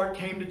of the Lord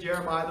came to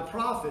Jeremiah the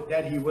prophet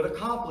that he would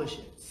accomplish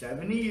it.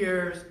 70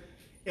 years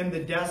in the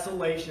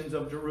desolations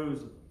of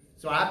Jerusalem.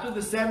 So after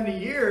the 70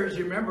 years,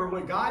 you remember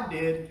what God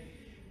did?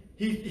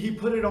 He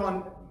put it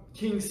on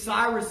King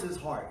Cyrus's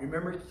heart. You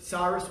remember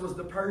Cyrus was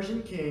the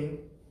Persian king,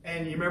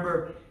 and you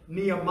remember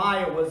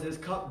Nehemiah was his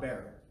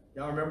cupbearer.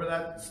 Y'all remember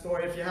that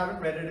story? If you haven't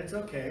read it, it's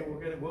okay.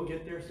 We'll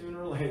get there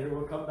sooner or later.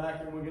 We'll come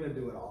back and we're going to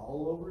do it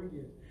all over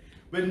again.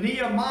 But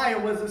Nehemiah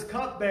was his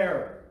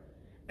cupbearer.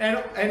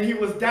 And he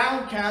was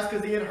downcast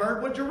because he had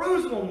heard what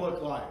Jerusalem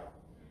looked like.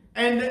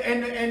 And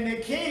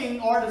the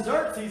king,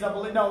 Artaxerxes, I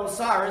believe, no, it was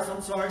Cyrus,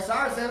 I'm sorry.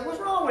 Cyrus said, what's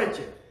wrong with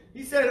you?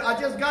 He said, I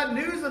just got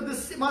news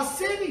of my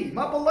city,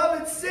 my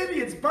beloved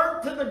city. It's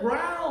burnt to the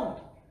ground.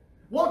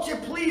 Won't you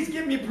please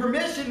give me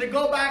permission to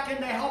go back and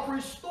to help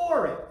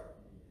restore it?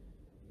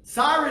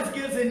 Cyrus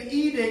gives an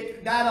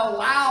edict that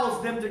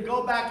allows them to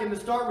go back and to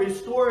start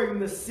restoring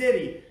the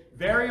city.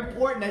 Very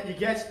important that you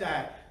catch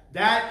that.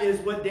 That is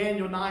what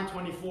Daniel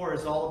 9:24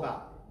 is all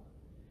about.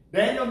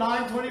 Daniel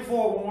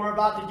 9:24, when we're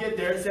about to get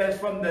there, it says,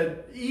 from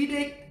the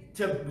edict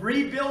to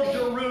rebuild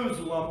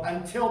Jerusalem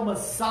until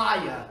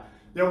Messiah,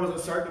 there was a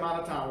certain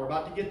amount of time. We're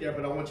about to get there,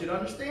 but I want you to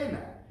understand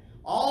that.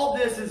 All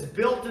this is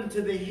built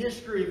into the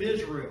history of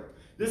Israel.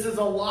 This is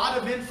a lot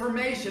of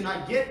information.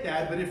 I get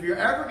that, but if you're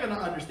ever going to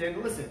understand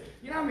it, listen,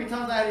 you know how many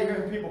times I had to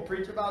hear people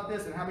preach about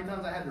this, and how many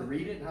times I had to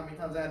read it, and how many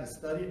times I had to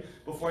study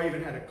it before I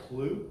even had a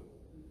clue?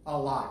 A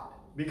lot,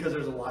 because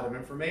there's a lot of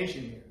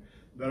information here.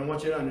 But I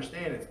want you to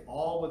understand it's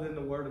all within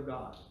the Word of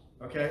God.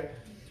 Okay?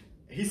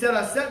 He said,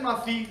 I set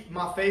my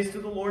face to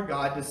the Lord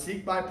God to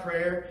seek by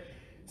prayer,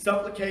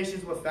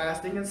 supplications with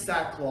fasting and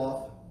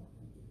sackcloth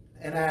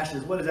and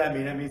ashes. What does that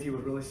mean? That means he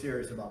was really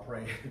serious about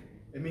praying.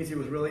 It means he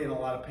was really in a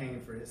lot of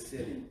pain for his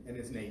city and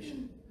his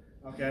nation.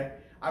 Okay?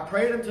 I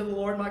prayed unto the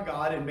Lord my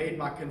God and made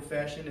my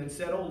confession and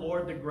said, O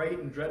Lord, the great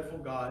and dreadful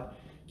God,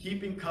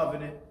 keeping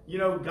covenant. You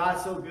know,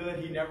 God's so good,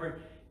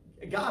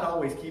 God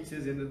always keeps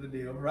his end of the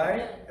deal,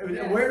 right?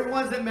 Yes. We're the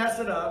ones that mess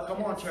it up.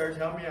 Come on, church,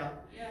 help me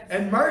out. Yes.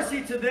 And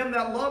mercy to them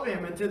that love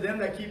him and to them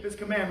that keep his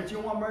commandments. You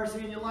want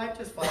mercy in your life?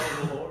 Just follow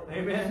the Lord.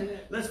 Amen.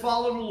 Let's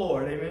follow the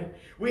Lord. Amen.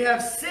 We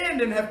have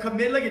sinned and have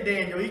committed. Look at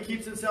Daniel. He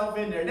keeps himself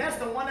in there. That's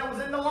the one that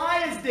was in the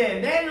lion's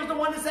den. Daniel's the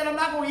one that said, I'm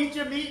not going to eat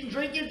your meat and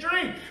drink your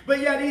drink. But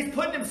yet he's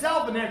putting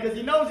himself in there because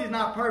he knows he's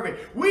not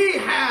perfect. We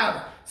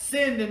have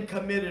sinned and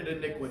committed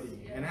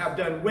iniquity and have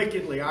done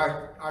wickedly,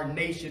 our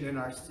nation and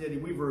our city.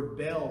 We've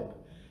rebelled,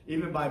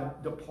 even by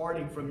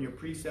departing from your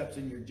precepts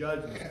and your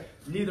judgments.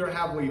 Neither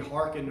have we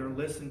hearkened or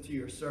listened to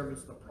your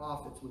servants, the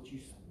prophets,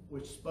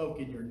 which spoke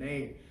in your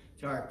name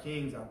to our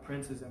kings, our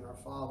princes, and our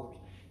fathers,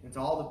 and to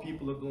all the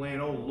people of the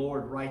land. O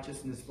Lord,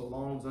 righteousness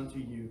belongs unto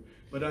you,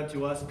 but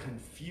unto us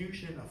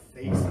confusion of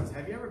faces.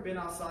 Have you ever been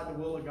outside the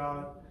will of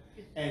God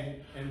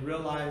and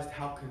realized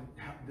how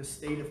the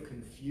state of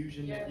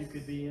confusion that you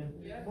could be in?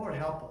 Yes. Lord,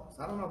 help us.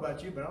 I don't know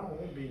about you, but I don't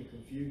want to be in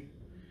confusion.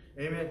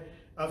 Amen.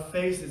 Of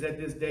faces at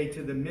this day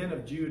to the men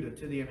of Judah,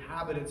 to the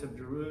inhabitants of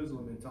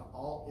Jerusalem, and to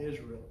all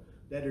Israel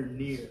that are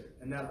near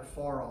and that are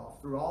far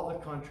off, through all the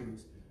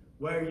countries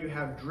where you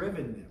have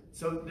driven them.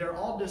 So they're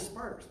all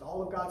dispersed.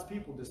 All of God's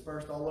people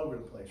dispersed all over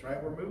the place,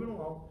 right? We're moving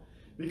along.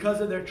 Because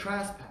of their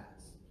trespass,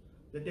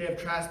 that they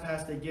have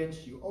trespassed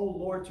against you. O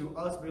Lord, to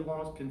us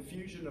belongs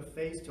confusion of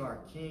face, to our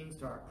kings,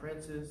 to our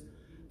princes,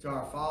 to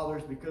our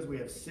fathers, because we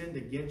have sinned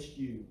against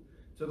you.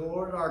 To the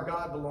Lord our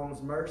God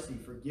belongs mercy,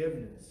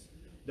 forgiveness,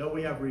 though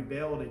we have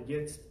rebelled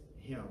against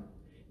him.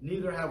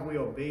 Neither have we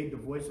obeyed the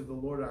voice of the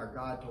Lord our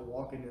God to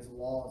walk in his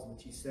laws,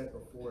 which he set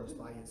before us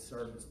by his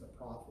servants, the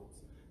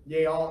prophets.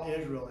 Yea, all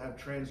Israel have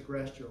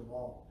transgressed your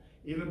law,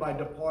 even by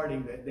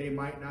departing, that they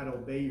might not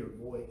obey your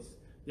voice.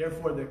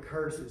 Therefore the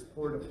curse is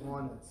poured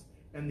upon us,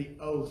 and the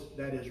oath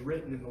that is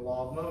written in the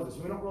law of Moses.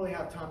 We don't really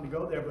have time to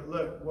go there, but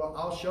look, well,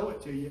 I'll show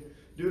it to you.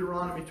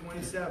 Deuteronomy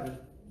 27.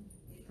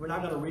 We're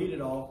not going to read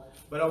it all,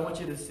 but I want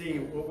you to see.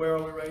 Where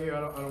are we right here? I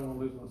don't want to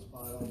lose my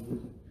spot. I don't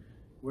lose it.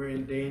 We're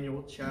in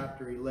Daniel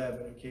chapter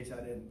 11, in case I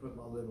didn't put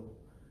my little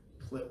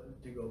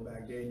clip to go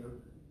back. Daniel,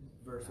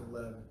 verse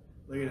 11.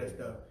 Look at this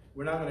stuff.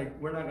 We're not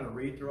going to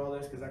read through all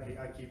this because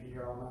I keep you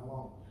here all night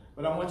long.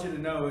 But I want you to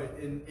know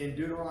in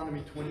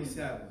Deuteronomy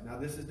 27. Now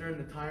this is during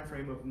the time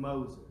frame of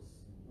Moses.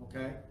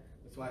 Okay,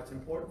 that's why it's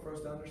important for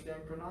us to understand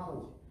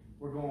chronology.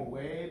 We're going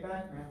way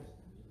back now.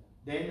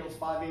 Daniel's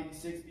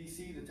 586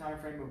 BC. The time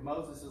frame of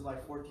Moses is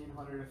like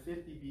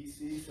 1450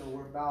 BC. So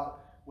we're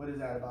about, what is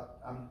that about?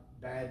 I'm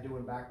bad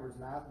doing backwards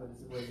math, but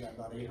what is that,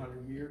 about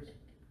 800 years?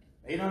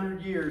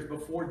 800 years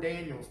before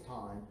Daniel's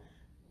time,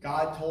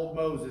 God told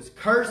Moses,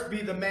 cursed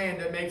be the man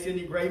that makes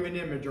any graven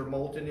image or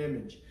molten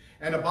image,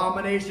 an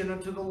abomination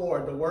unto the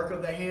Lord, the work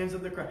of the hands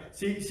of the Christ.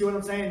 See what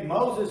I'm saying?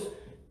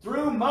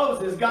 Through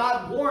Moses,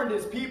 God warned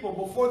his people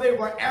before they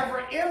were ever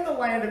in the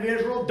land of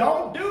Israel,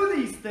 don't do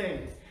these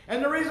things.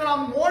 And the reason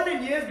I'm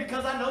warning you is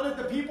because I know that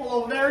the people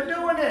over there are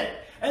doing it.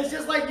 And it's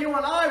just like you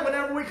and I,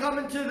 whenever we come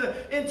into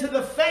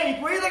the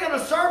faith, we're either going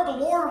to serve the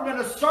Lord or we're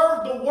going to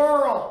serve the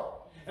world.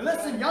 And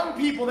listen, young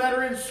people that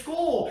are in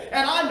school,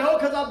 and I know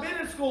because I've been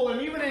in school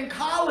and even in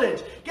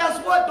college,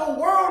 guess what? The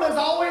world is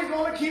always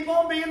going to keep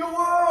on being the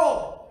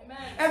world. Amen.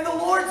 And the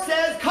Lord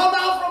says, come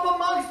out from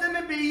amongst them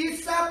and be ye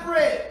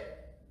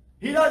separate.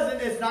 He doesn't,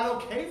 it's not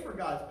okay for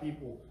God's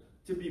people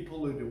to be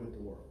polluted with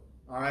the world.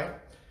 All right?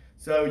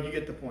 So you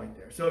get the point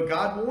there. So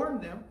God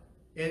warned them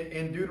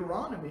in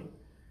Deuteronomy,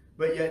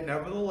 but yet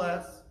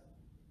nevertheless,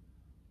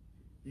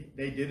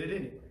 they did it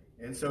anyway.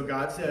 And so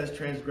God says,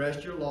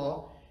 transgress your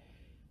law.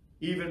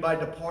 Even by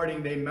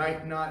departing, they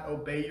might not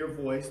obey your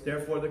voice.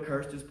 Therefore, the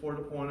curse is poured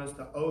upon us,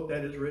 the oath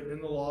that is written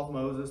in the law of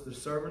Moses, the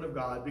servant of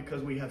God,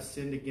 because we have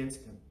sinned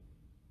against him.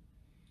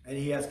 And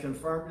he has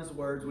confirmed his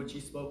words, which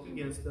he spoke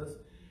against us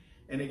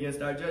and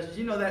against our judges.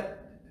 You know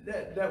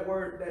that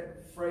word,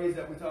 that phrase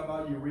that we talk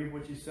about, you reap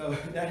what you sow,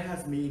 that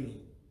has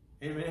meaning.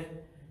 Amen?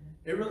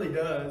 It really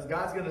does.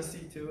 God's going to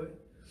see to it.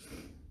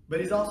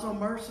 But he's also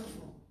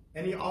merciful.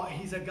 And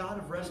he's a God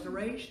of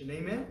restoration.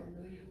 Amen?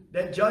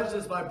 That judged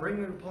us by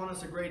bringing upon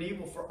us a great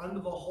evil, for under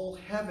the whole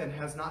heaven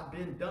has not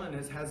been done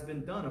as has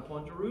been done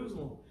upon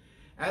Jerusalem.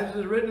 As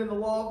is written in the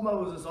law of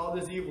Moses, all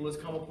this evil has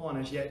come upon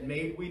us, yet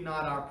made we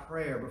not our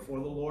prayer before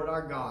the Lord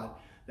our God,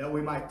 that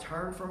we might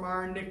turn from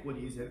our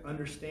iniquities and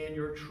understand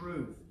your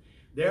truth.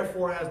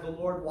 Therefore has the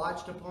Lord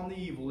watched upon the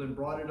evil and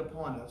brought it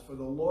upon us. For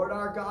the Lord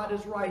our God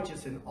is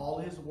righteous in all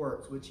his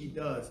works which he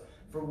does,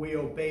 for we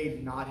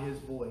obeyed not his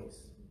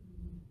voice.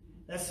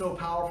 That's so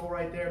powerful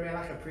right there, man.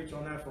 I could preach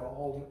on that for a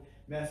whole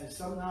message.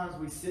 Sometimes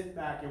we sit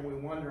back and we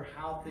wonder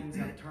how things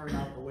have turned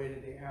out the way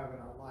that they have in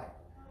our life.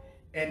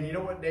 And you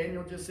know what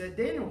Daniel just said?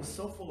 Daniel was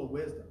so full of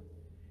wisdom.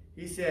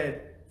 He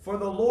said, for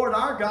the Lord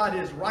our God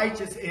is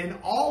righteous in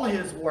all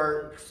his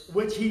works,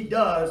 which he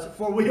does,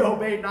 for we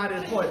obey not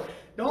his voice.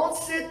 Don't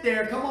sit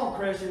there. Come on,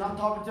 Christian. I'm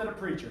talking to the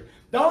preacher.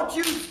 Don't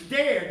you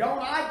dare,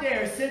 don't I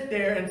dare sit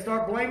there and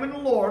start blaming the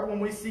Lord when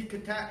we see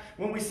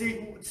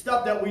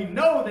stuff that we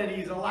know that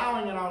he's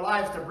allowing in our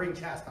lives to bring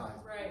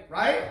chastisement.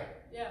 Right?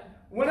 Yeah.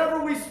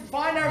 Whenever we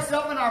find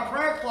ourselves in our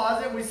prayer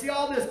closet and we see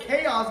all this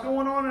chaos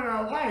going on in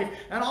our life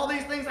and all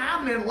these things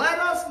happening, let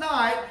us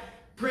not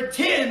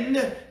pretend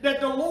that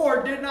the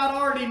Lord did not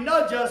already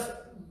nudge us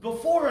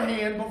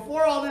beforehand,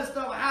 before all this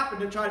stuff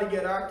happened, to try to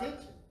get our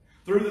attention.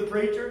 Through the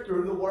preacher,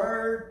 through the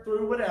word,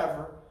 through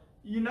whatever.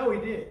 You know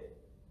he did.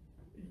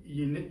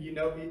 You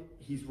know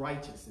he's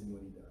righteous in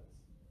what he does.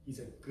 He's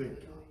a good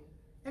God.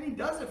 And he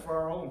does it for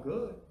our own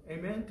good.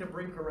 Amen. To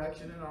bring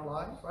correction in our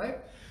lives, right?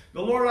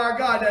 The Lord our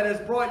God that has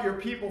brought your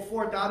people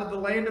forth out of the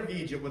land of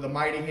Egypt with a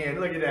mighty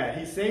hand. Look at that.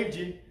 He saved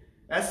you.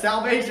 That's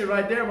salvation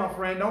right there, my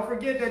friend. Don't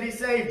forget that he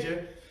saved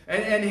you.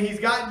 And he's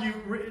got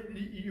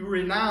you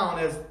renowned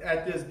as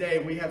at this day.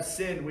 We have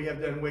sinned, we have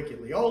done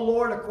wickedly. O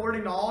Lord,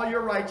 according to all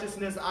your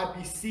righteousness, I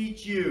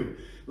beseech you.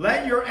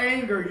 Let your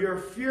anger, your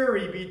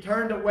fury be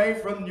turned away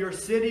from your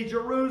city,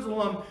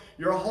 Jerusalem,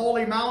 your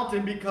holy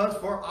mountain, because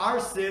for our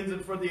sins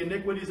and for the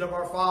iniquities of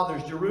our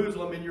fathers,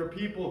 Jerusalem and your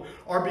people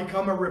are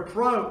become a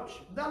reproach.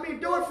 I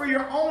mean, do it for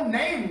your own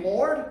name,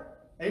 Lord.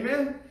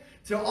 Amen.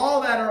 To all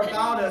that are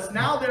about us.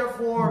 Now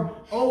therefore,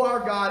 O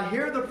our God,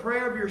 hear the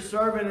prayer of your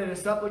servant and his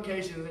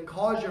supplications, and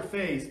cause your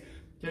face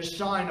to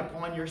shine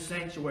upon your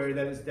sanctuary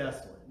that is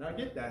desolate. Now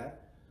get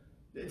that.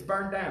 It's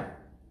burned down.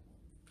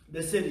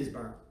 The city's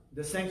burned.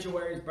 The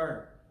sanctuary is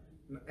burned.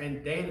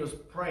 And Daniel's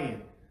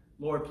praying,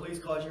 Lord, please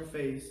cause your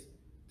face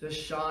to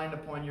shine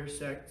upon your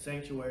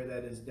sanctuary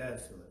that is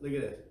desolate. Look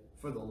at this.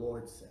 For the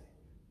Lord's sake.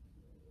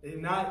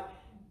 And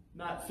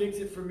not fix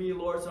it for me,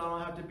 Lord, so I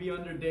don't have to be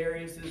under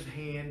Darius's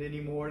hand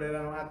anymore, that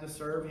I don't have to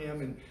serve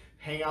him and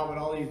hang out with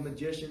all these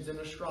magicians and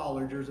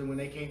astrologers, and when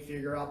they can't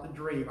figure out the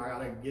dream, I got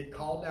to get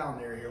called down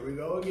there. Here we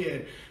go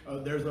again.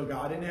 There's no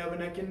God in heaven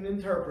that can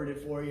interpret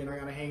it for you, and I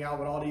got to hang out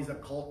with all these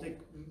occultic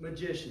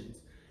magicians.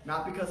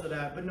 Not because of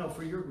that, but no,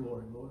 for your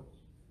glory, Lord.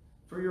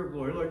 For your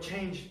glory. Lord,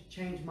 change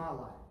my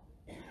life.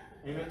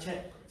 Amen.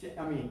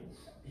 I mean,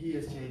 he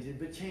is changing,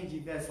 but change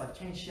Yvette's life.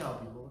 Change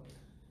Shelby, Lord.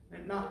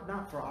 And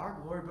not for our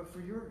glory, but for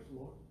yours,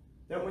 Lord.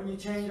 That when you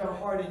change our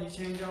heart and you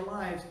change our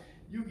lives,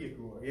 you get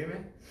glory.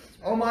 Amen.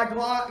 Oh my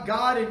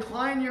God,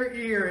 incline your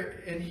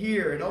ear and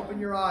hear, and open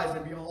your eyes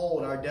and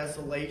behold our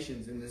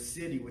desolations in the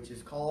city which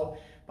is called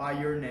by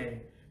your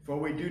name. For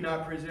we do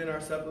not present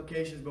our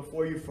supplications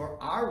before you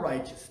for our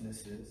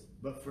righteousnesses,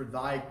 but for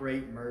thy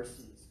great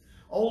mercies.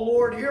 O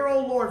Lord, hear,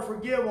 O Lord,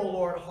 forgive, O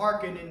Lord,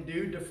 hearken and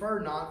do, defer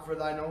not for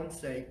thine own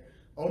sake.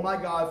 O my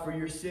God, for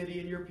your city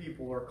and your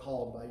people are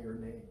called by your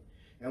name.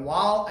 And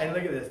look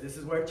at this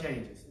is where it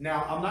changes.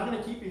 Now, I'm not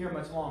going to keep you here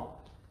much longer,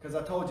 because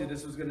I told you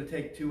this was going to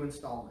take 2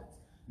 installments.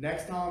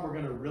 Next time, we're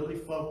going to really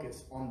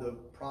focus on the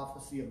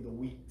prophecy of the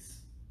weeks.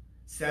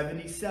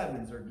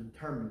 77s are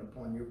determined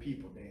upon your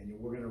people, Daniel.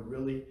 We're going to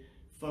really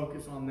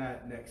focus on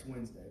that next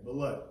Wednesday. But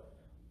look,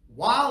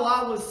 while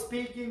I was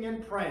speaking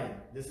and praying,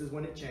 this is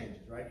when it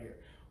changes right here.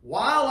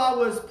 While I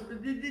was,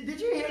 did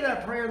you hear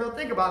that prayer though?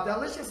 Think about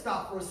that. Let's just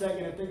stop for a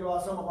second and think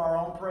about some of our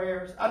own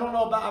prayers. I don't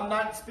know about, I'm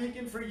not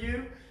speaking for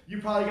you. You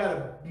probably got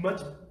a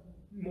much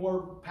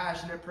more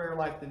passionate prayer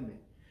life than me.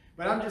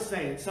 But I'm just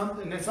saying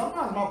something that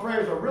sometimes my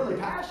prayers are really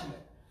passionate.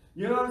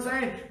 You know what I'm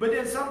saying? But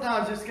then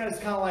sometimes it's kind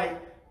of like,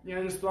 you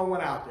know, just throw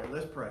one out there.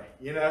 Let's pray,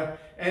 you know,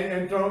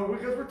 and throw,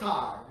 because we're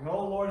tired.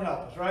 Oh, Lord help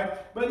us,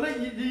 right? But look,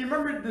 do you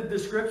remember the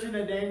description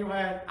that Daniel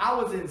had? I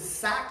was in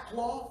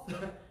sackcloth.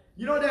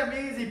 You know what that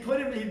means?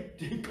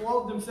 He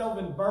clothed himself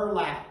in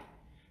burlap.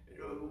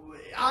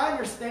 I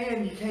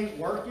understand you can't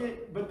work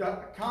it, but the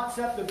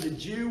concept of the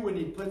Jew when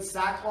he put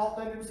sackcloth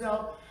on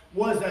himself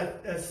was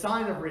a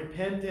sign of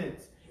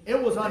repentance.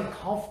 It was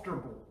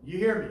uncomfortable. You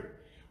hear me?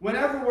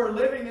 Whenever we're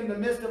living in the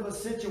midst of a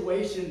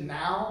situation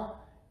now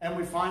and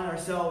we find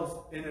ourselves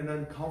in an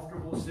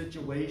uncomfortable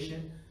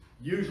situation,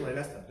 usually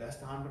that's the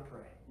best time to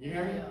pray. You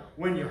hear me? Yeah.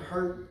 When you're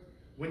hurt,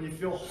 when you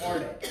feel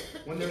heartache,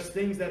 when there's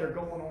things that are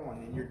going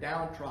on and you're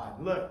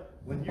downtrodden. Look,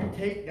 when you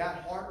take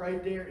that heart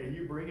right there and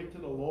you bring it to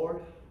the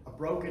Lord, a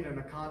broken and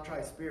a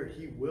contrite spirit,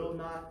 He will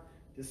not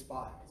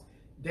despise.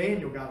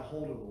 Daniel got a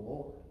hold of the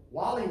Lord.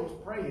 While he was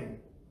praying,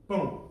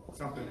 boom,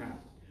 something happened.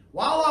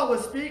 While I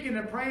was speaking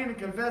and praying and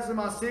confessing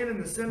my sin and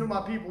the sin of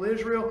my people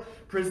Israel,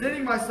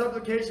 presenting my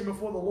supplication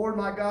before the Lord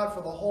my God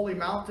for the holy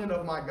mountain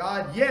of my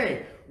God,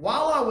 yea,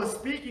 while I was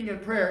speaking in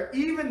prayer,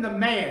 even the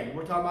man,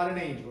 we're talking about an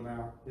angel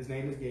now, his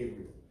name is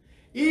Gabriel,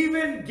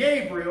 even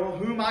Gabriel,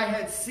 whom I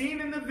had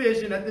seen in the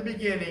vision at the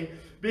beginning,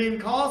 being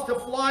caused to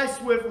fly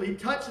swiftly,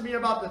 touched me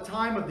about the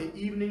time of the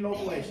evening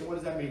oblation. What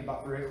does that mean?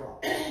 About 3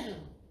 o'clock.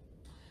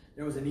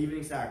 There was an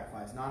evening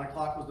sacrifice. 9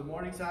 o'clock was the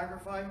morning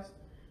sacrifice.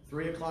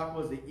 3 o'clock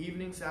was the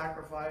evening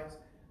sacrifice.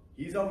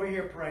 He's over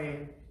here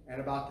praying, and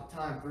about the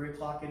time, 3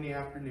 o'clock in the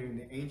afternoon,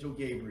 the angel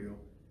Gabriel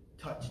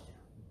touched him.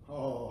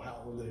 Oh,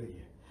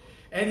 hallelujah.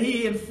 And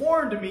he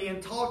informed me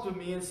and talked with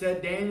me and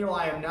said, Daniel,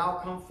 I am now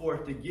come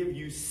forth to give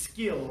you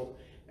skill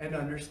and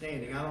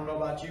understanding. I don't know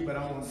about you, but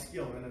I want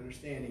skill and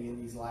understanding in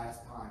these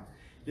last times.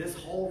 This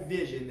whole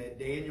vision that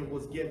Daniel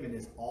was given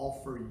is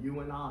all for you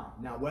and I.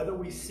 Now, whether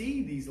we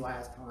see these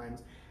last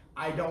times,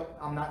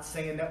 I'm not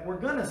saying that we're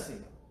going to see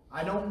them.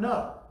 I don't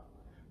know.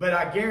 But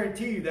I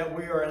guarantee you that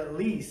we are at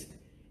least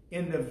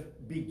in the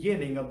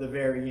beginning of the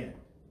very end.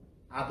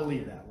 I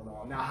believe that with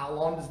all. Now, how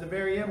long does the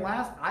very end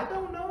last? I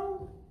don't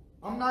know.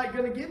 I'm not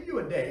going to give you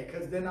a day,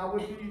 because then I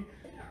would be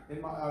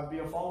I'd be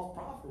a false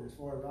prophet as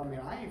far as,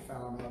 I ain't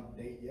found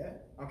a date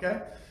yet.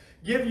 Okay?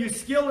 Give you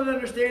skill and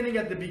understanding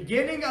at the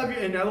beginning of your,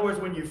 in other words,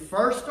 when you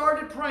first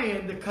started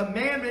praying, the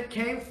commandment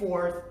came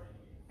forth,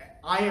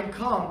 I am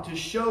come to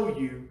show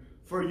you,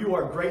 for you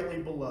are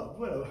greatly beloved.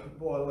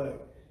 Boy,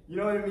 look. You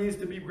know what it means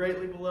to be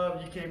greatly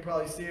beloved? You can't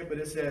probably see it, but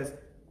it says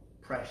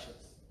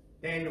precious.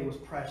 Daniel was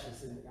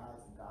precious in the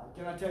eyes of God.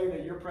 Can I tell you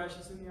that you're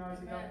precious in the eyes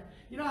of God?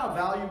 You know how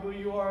valuable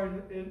you are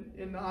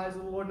in the eyes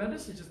of the Lord? Now,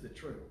 this is just the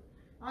truth.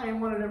 I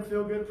ain't one of them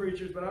feel-good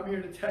preachers, but I'm here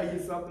to tell you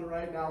something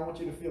right now. I want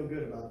you to feel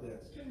good about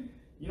this.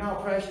 You know how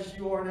precious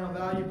you are and how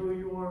valuable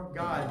you are?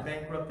 God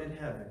bankrupted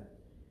heaven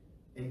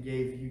and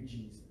gave you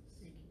Jesus.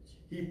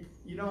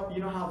 You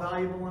know how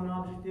valuable an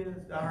object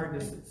is? I heard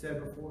this said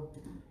before.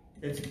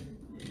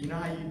 You know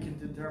how you can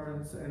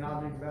determine an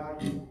object's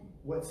value?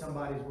 What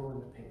somebody's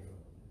willing to pay for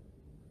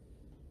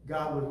it.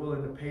 God was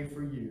willing to pay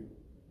for you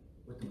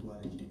with the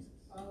blood of Jesus.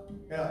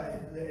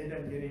 It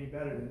doesn't get any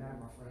better than that,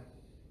 my friend.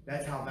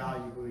 That's how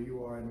valuable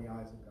you are in the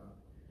eyes of God.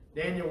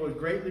 Daniel was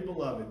greatly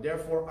beloved.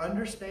 Therefore,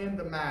 understand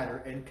the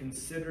matter and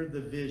consider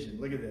the vision.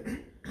 Look at this.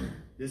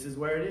 This is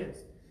where it is.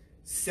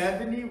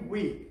 70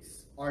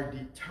 weeks are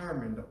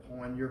determined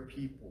upon your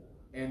people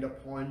and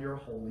upon your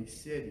holy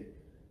city,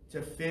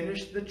 to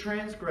finish the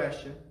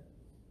transgression,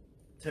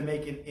 to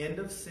make an end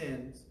of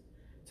sins,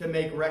 to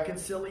make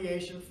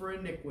reconciliation for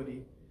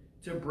iniquity,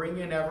 to bring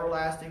in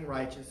everlasting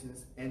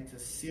righteousness, and to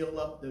seal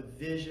up the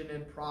vision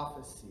and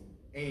prophecy,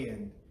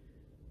 and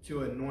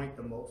to anoint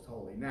the most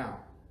holy. Now,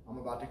 I'm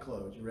about to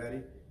close. You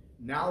ready?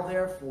 Now,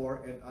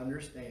 therefore, and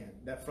understand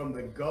that from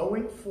the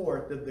going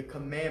forth of the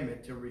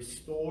commandment to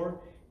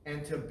restore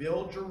and to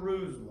build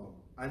Jerusalem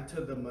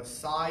unto the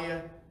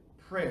Messiah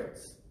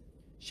Prince,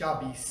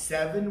 shall be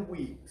 7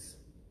 weeks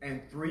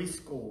and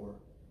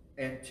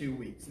 62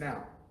 weeks.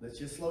 Now, let's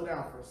just slow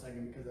down for a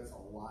second, because that's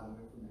a lot of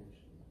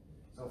information.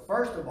 So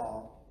first of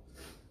all,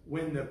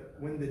 when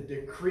the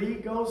decree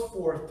goes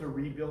forth to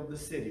rebuild the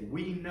city,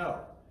 we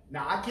know.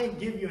 Now, I can't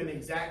give you an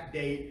exact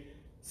date.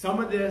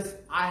 Some of this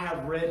I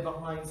have read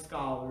behind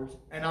scholars,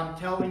 and I'm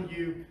telling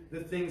you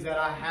the things that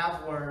I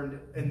have learned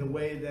in the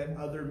way that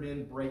other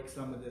men break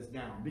some of this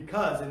down.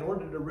 Because in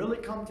order to really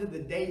come to the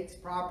dates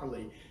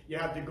properly, you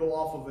have to go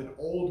off of an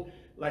old,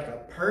 like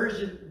a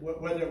Persian,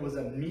 whether it was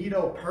a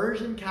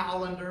Medo-Persian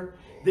calendar,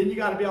 then you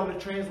got to be able to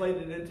translate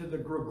it into the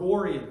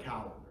Gregorian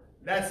calendar.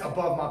 That's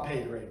above my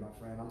pay grade, my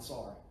friend. I'm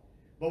sorry.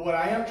 But what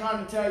I am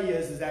trying to tell you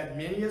is that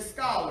many a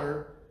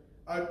scholar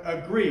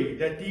agree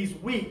that these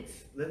weeks,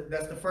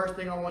 that's the first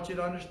thing I want you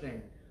to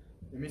understand.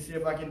 Let me see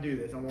if I can do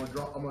this. I'm going to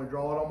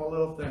draw it on my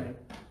little thing.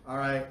 All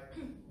right.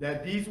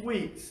 That these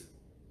weeks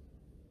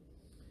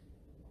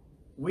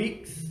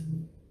Weeks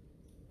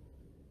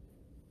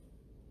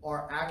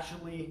are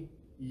actually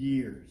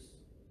years.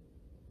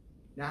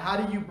 Now, how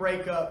do you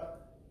break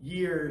up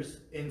years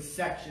in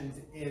sections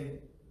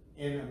in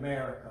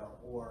America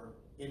or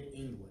in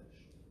English?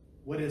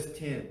 What is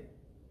 10?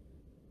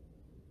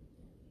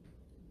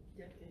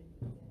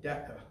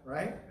 Deca,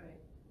 right?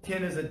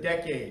 10 is a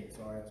decade.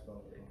 Sorry, I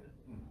spelled it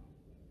wrong.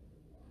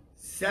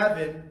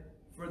 7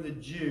 for the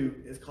Jew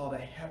is called a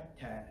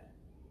heptad.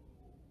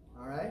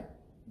 All right?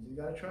 You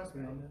got to trust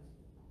me on this.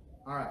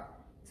 All right.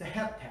 It's a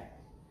heptad.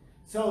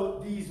 So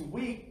these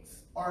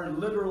weeks are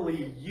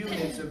literally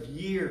units of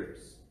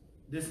years.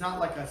 It's not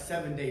like a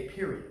 7-day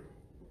period.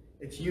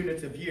 It's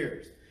units of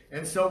years.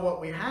 And so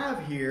what we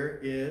have here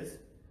is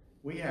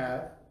we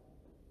have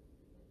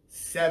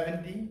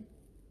 70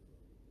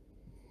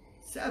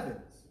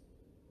 sevens.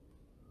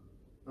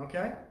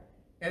 Okay?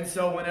 And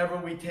so whenever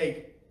we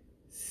take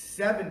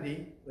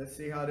 70, let's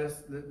see how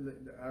this,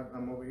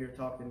 I'm over here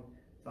talking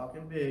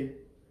big.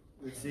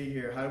 Let's see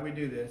here. How do we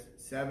do this?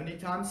 70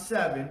 times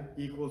 7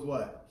 equals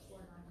what?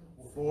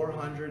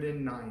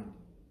 490.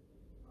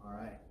 All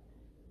right.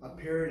 A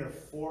period of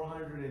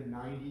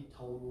 490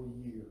 total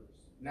years.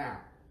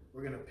 Now,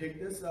 we're going to pick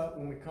this up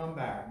when we come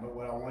back, but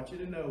what I want you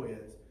to know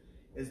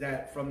is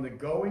that from the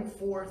going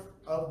forth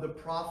of the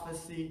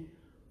prophecy,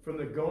 from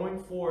the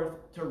going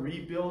forth to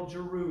rebuild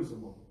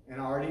Jerusalem, and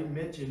I already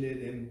mentioned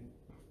it in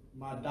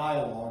my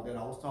dialogue that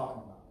I was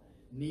talking about,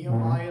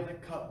 Nehemiah the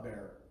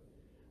cupbearer,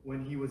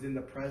 when he was in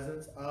the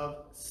presence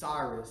of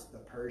Cyrus, the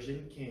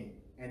Persian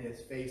king, and his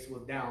face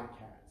was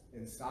downcast.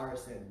 And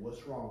Cyrus said,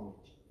 "What's wrong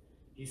with you?"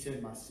 He said,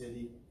 "My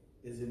city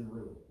is in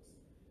ruins."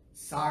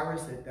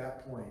 Cyrus at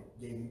that point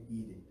gave him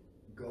edict,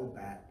 go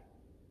back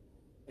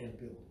and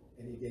build it.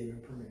 And he gave him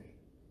permission.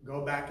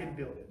 Go back and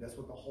build it. That's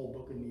what the whole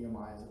book of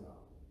Nehemiah is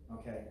about.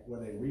 Okay,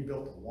 where they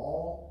rebuilt the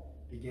wall,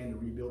 began to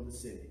rebuild the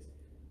cities.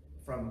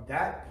 From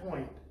that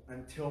point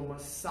until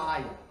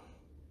Messiah,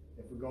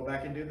 if we go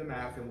back and do the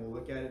math, and we'll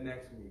look at it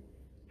next week,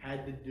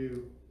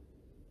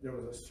 there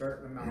was a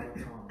certain amount of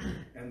time.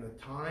 And the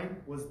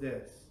time was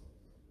this,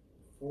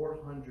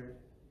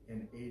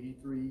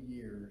 483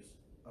 years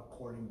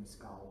according to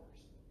scholars.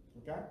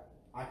 Okay?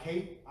 I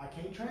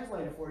can't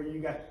translate it for you. You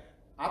got,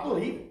 I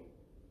believe it.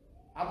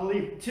 I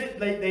believe it.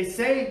 They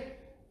say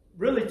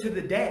really to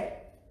the day.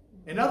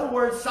 In other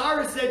words,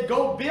 Cyrus said,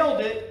 go build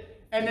it.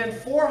 And then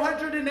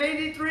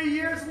 483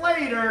 years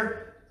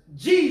later,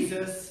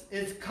 Jesus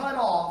is cut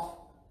off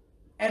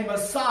and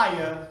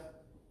Messiah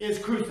is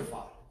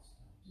crucified.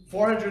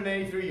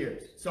 483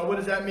 years. So what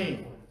does that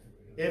mean?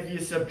 If you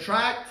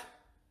subtract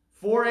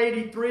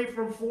 483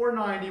 from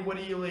 490, what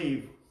do you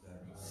leave?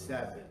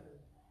 7.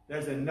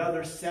 There's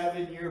another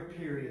 7-year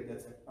period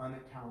that's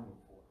unaccounted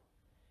for.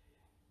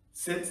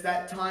 Since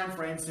that time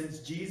frame, since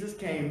Jesus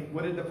came,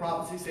 what did the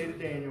prophecy say to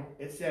Daniel?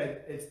 It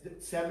said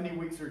it's 70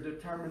 weeks are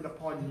determined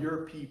upon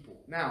your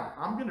people. Now,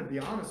 I'm going to be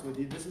honest with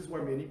you. This is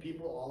where many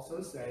people also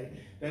say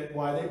that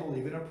why they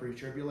believe in a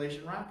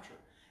pre-tribulation rapture.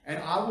 And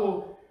I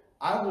will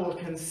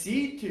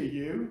concede to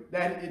you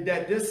that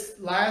this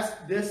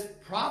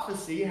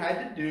prophecy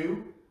had to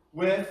do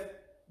with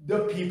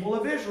the people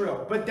of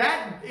Israel. But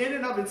that in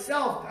and of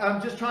itself,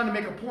 I'm just trying to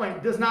make a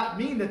point, does not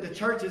mean that the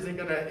church isn't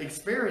going to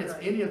experience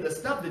any of the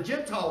stuff. The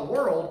Gentile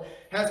world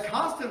has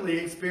constantly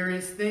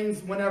experienced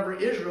things whenever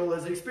Israel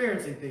is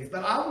experiencing things.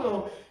 But I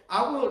will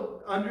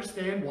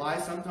understand why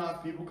sometimes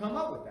people come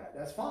up with that.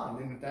 That's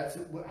fine. And if that's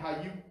how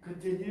you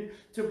continue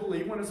to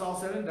believe when it's all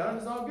said and done,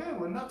 it's all good.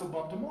 We'll knuckle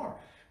bump tomorrow.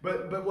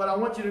 But what I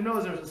want you to know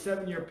is there's a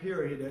 7-year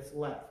period that's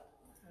left.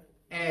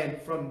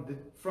 And from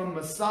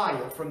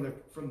Messiah, from the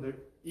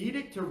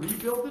edict to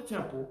rebuild the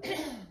temple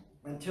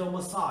until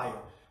Messiah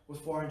was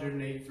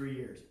 483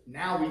 years.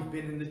 Now we've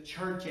been in the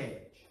church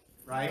age,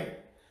 right?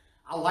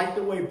 I like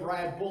the way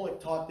Brad Bullock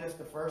taught this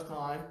the first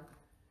time.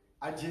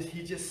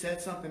 He just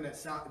said something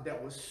that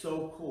was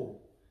so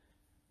cool.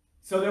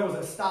 So there was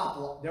a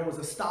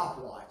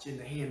stopwatch in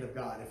the hand of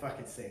God, if I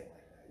could say it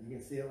like that. You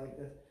can see it like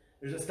this.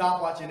 There's a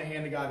stopwatch in the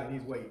hand of God, and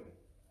he's waiting.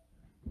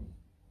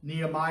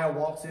 Nehemiah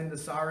walks into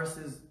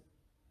Cyrus's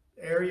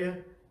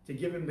area to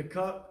give him the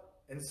cup.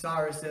 And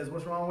Cyrus says,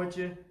 "What's wrong with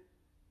you?"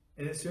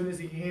 And as soon as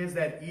he hands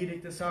that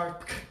edict to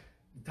Cyrus,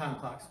 the time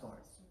clock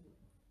starts.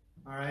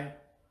 All right?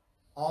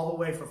 All the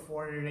way for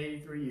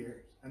 483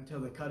 years until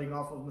the cutting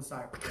off of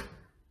Messiah.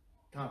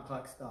 Time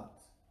clock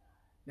stops.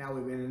 Now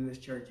we've been in this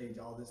church age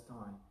all this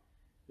time.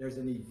 There's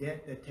an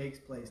event that takes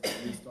place that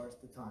restarts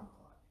the time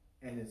clock.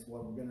 And it's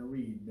what we're going to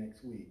read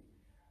next week,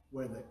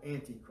 where the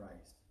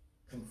Antichrist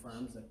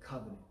confirms a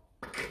covenant.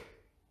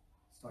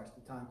 Starts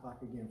the time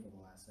clock again for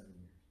the last 7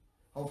 years.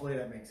 Hopefully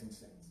that makes some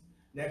sense.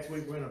 Next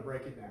week we're going to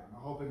break it down. I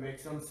hope it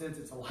makes some sense.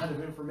 It's a lot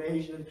of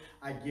information.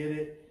 I get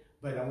it.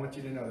 But I want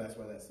you to know that's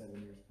where that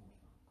 7 years comes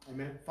from.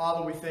 Amen.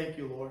 Father, we thank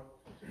you, Lord.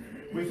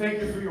 We thank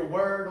you for your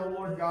word, oh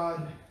Lord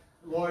God.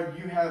 Lord,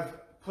 you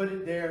have put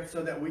it there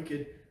so that we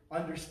could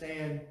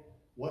understand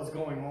what's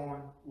going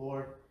on,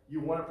 Lord. You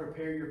want to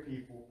prepare your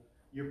people.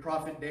 Your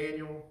prophet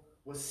Daniel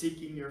was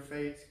seeking your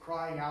face,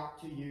 crying out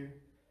to you,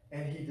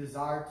 and he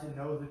desired to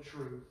know the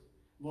truth.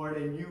 Lord,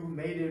 and you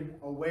made him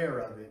aware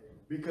of it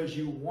because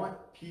you want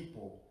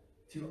people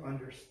to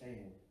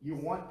understand. You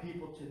want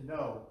people to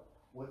know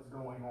what's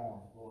going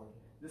on, Lord.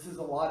 This is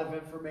a lot of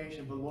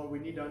information, but Lord, we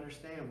need to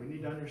understand. We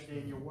need to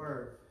understand your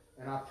word.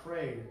 And I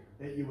pray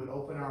that you would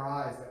open our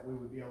eyes, that we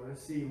would be able to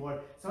see.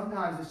 Lord,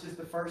 sometimes it's just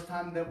the first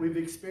time that we've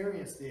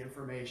experienced the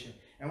information.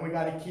 And we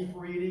got to keep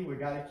reading. We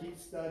got to keep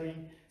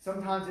studying.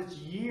 Sometimes it's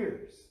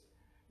years.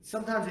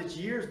 Sometimes it's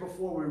years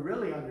before we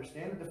really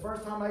understand it. The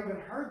first time I even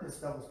heard this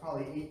stuff was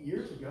probably 8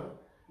 years ago.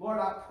 Lord,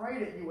 I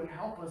pray that you would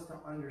help us to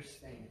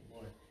understand,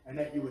 Lord, and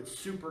that you would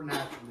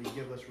supernaturally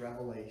give us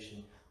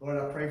revelation. Lord,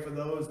 I pray for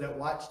those that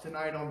watch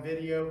tonight on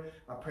video.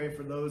 I pray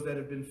for those that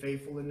have been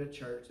faithful in the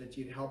church, that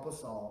you'd help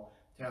us all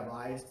to have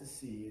eyes to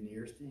see and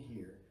ears to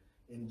hear.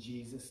 In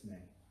Jesus' name,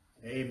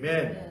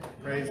 amen.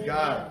 Praise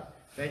God.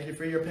 Thank you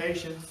for your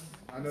patience.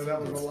 I know that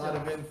was a lot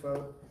of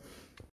info.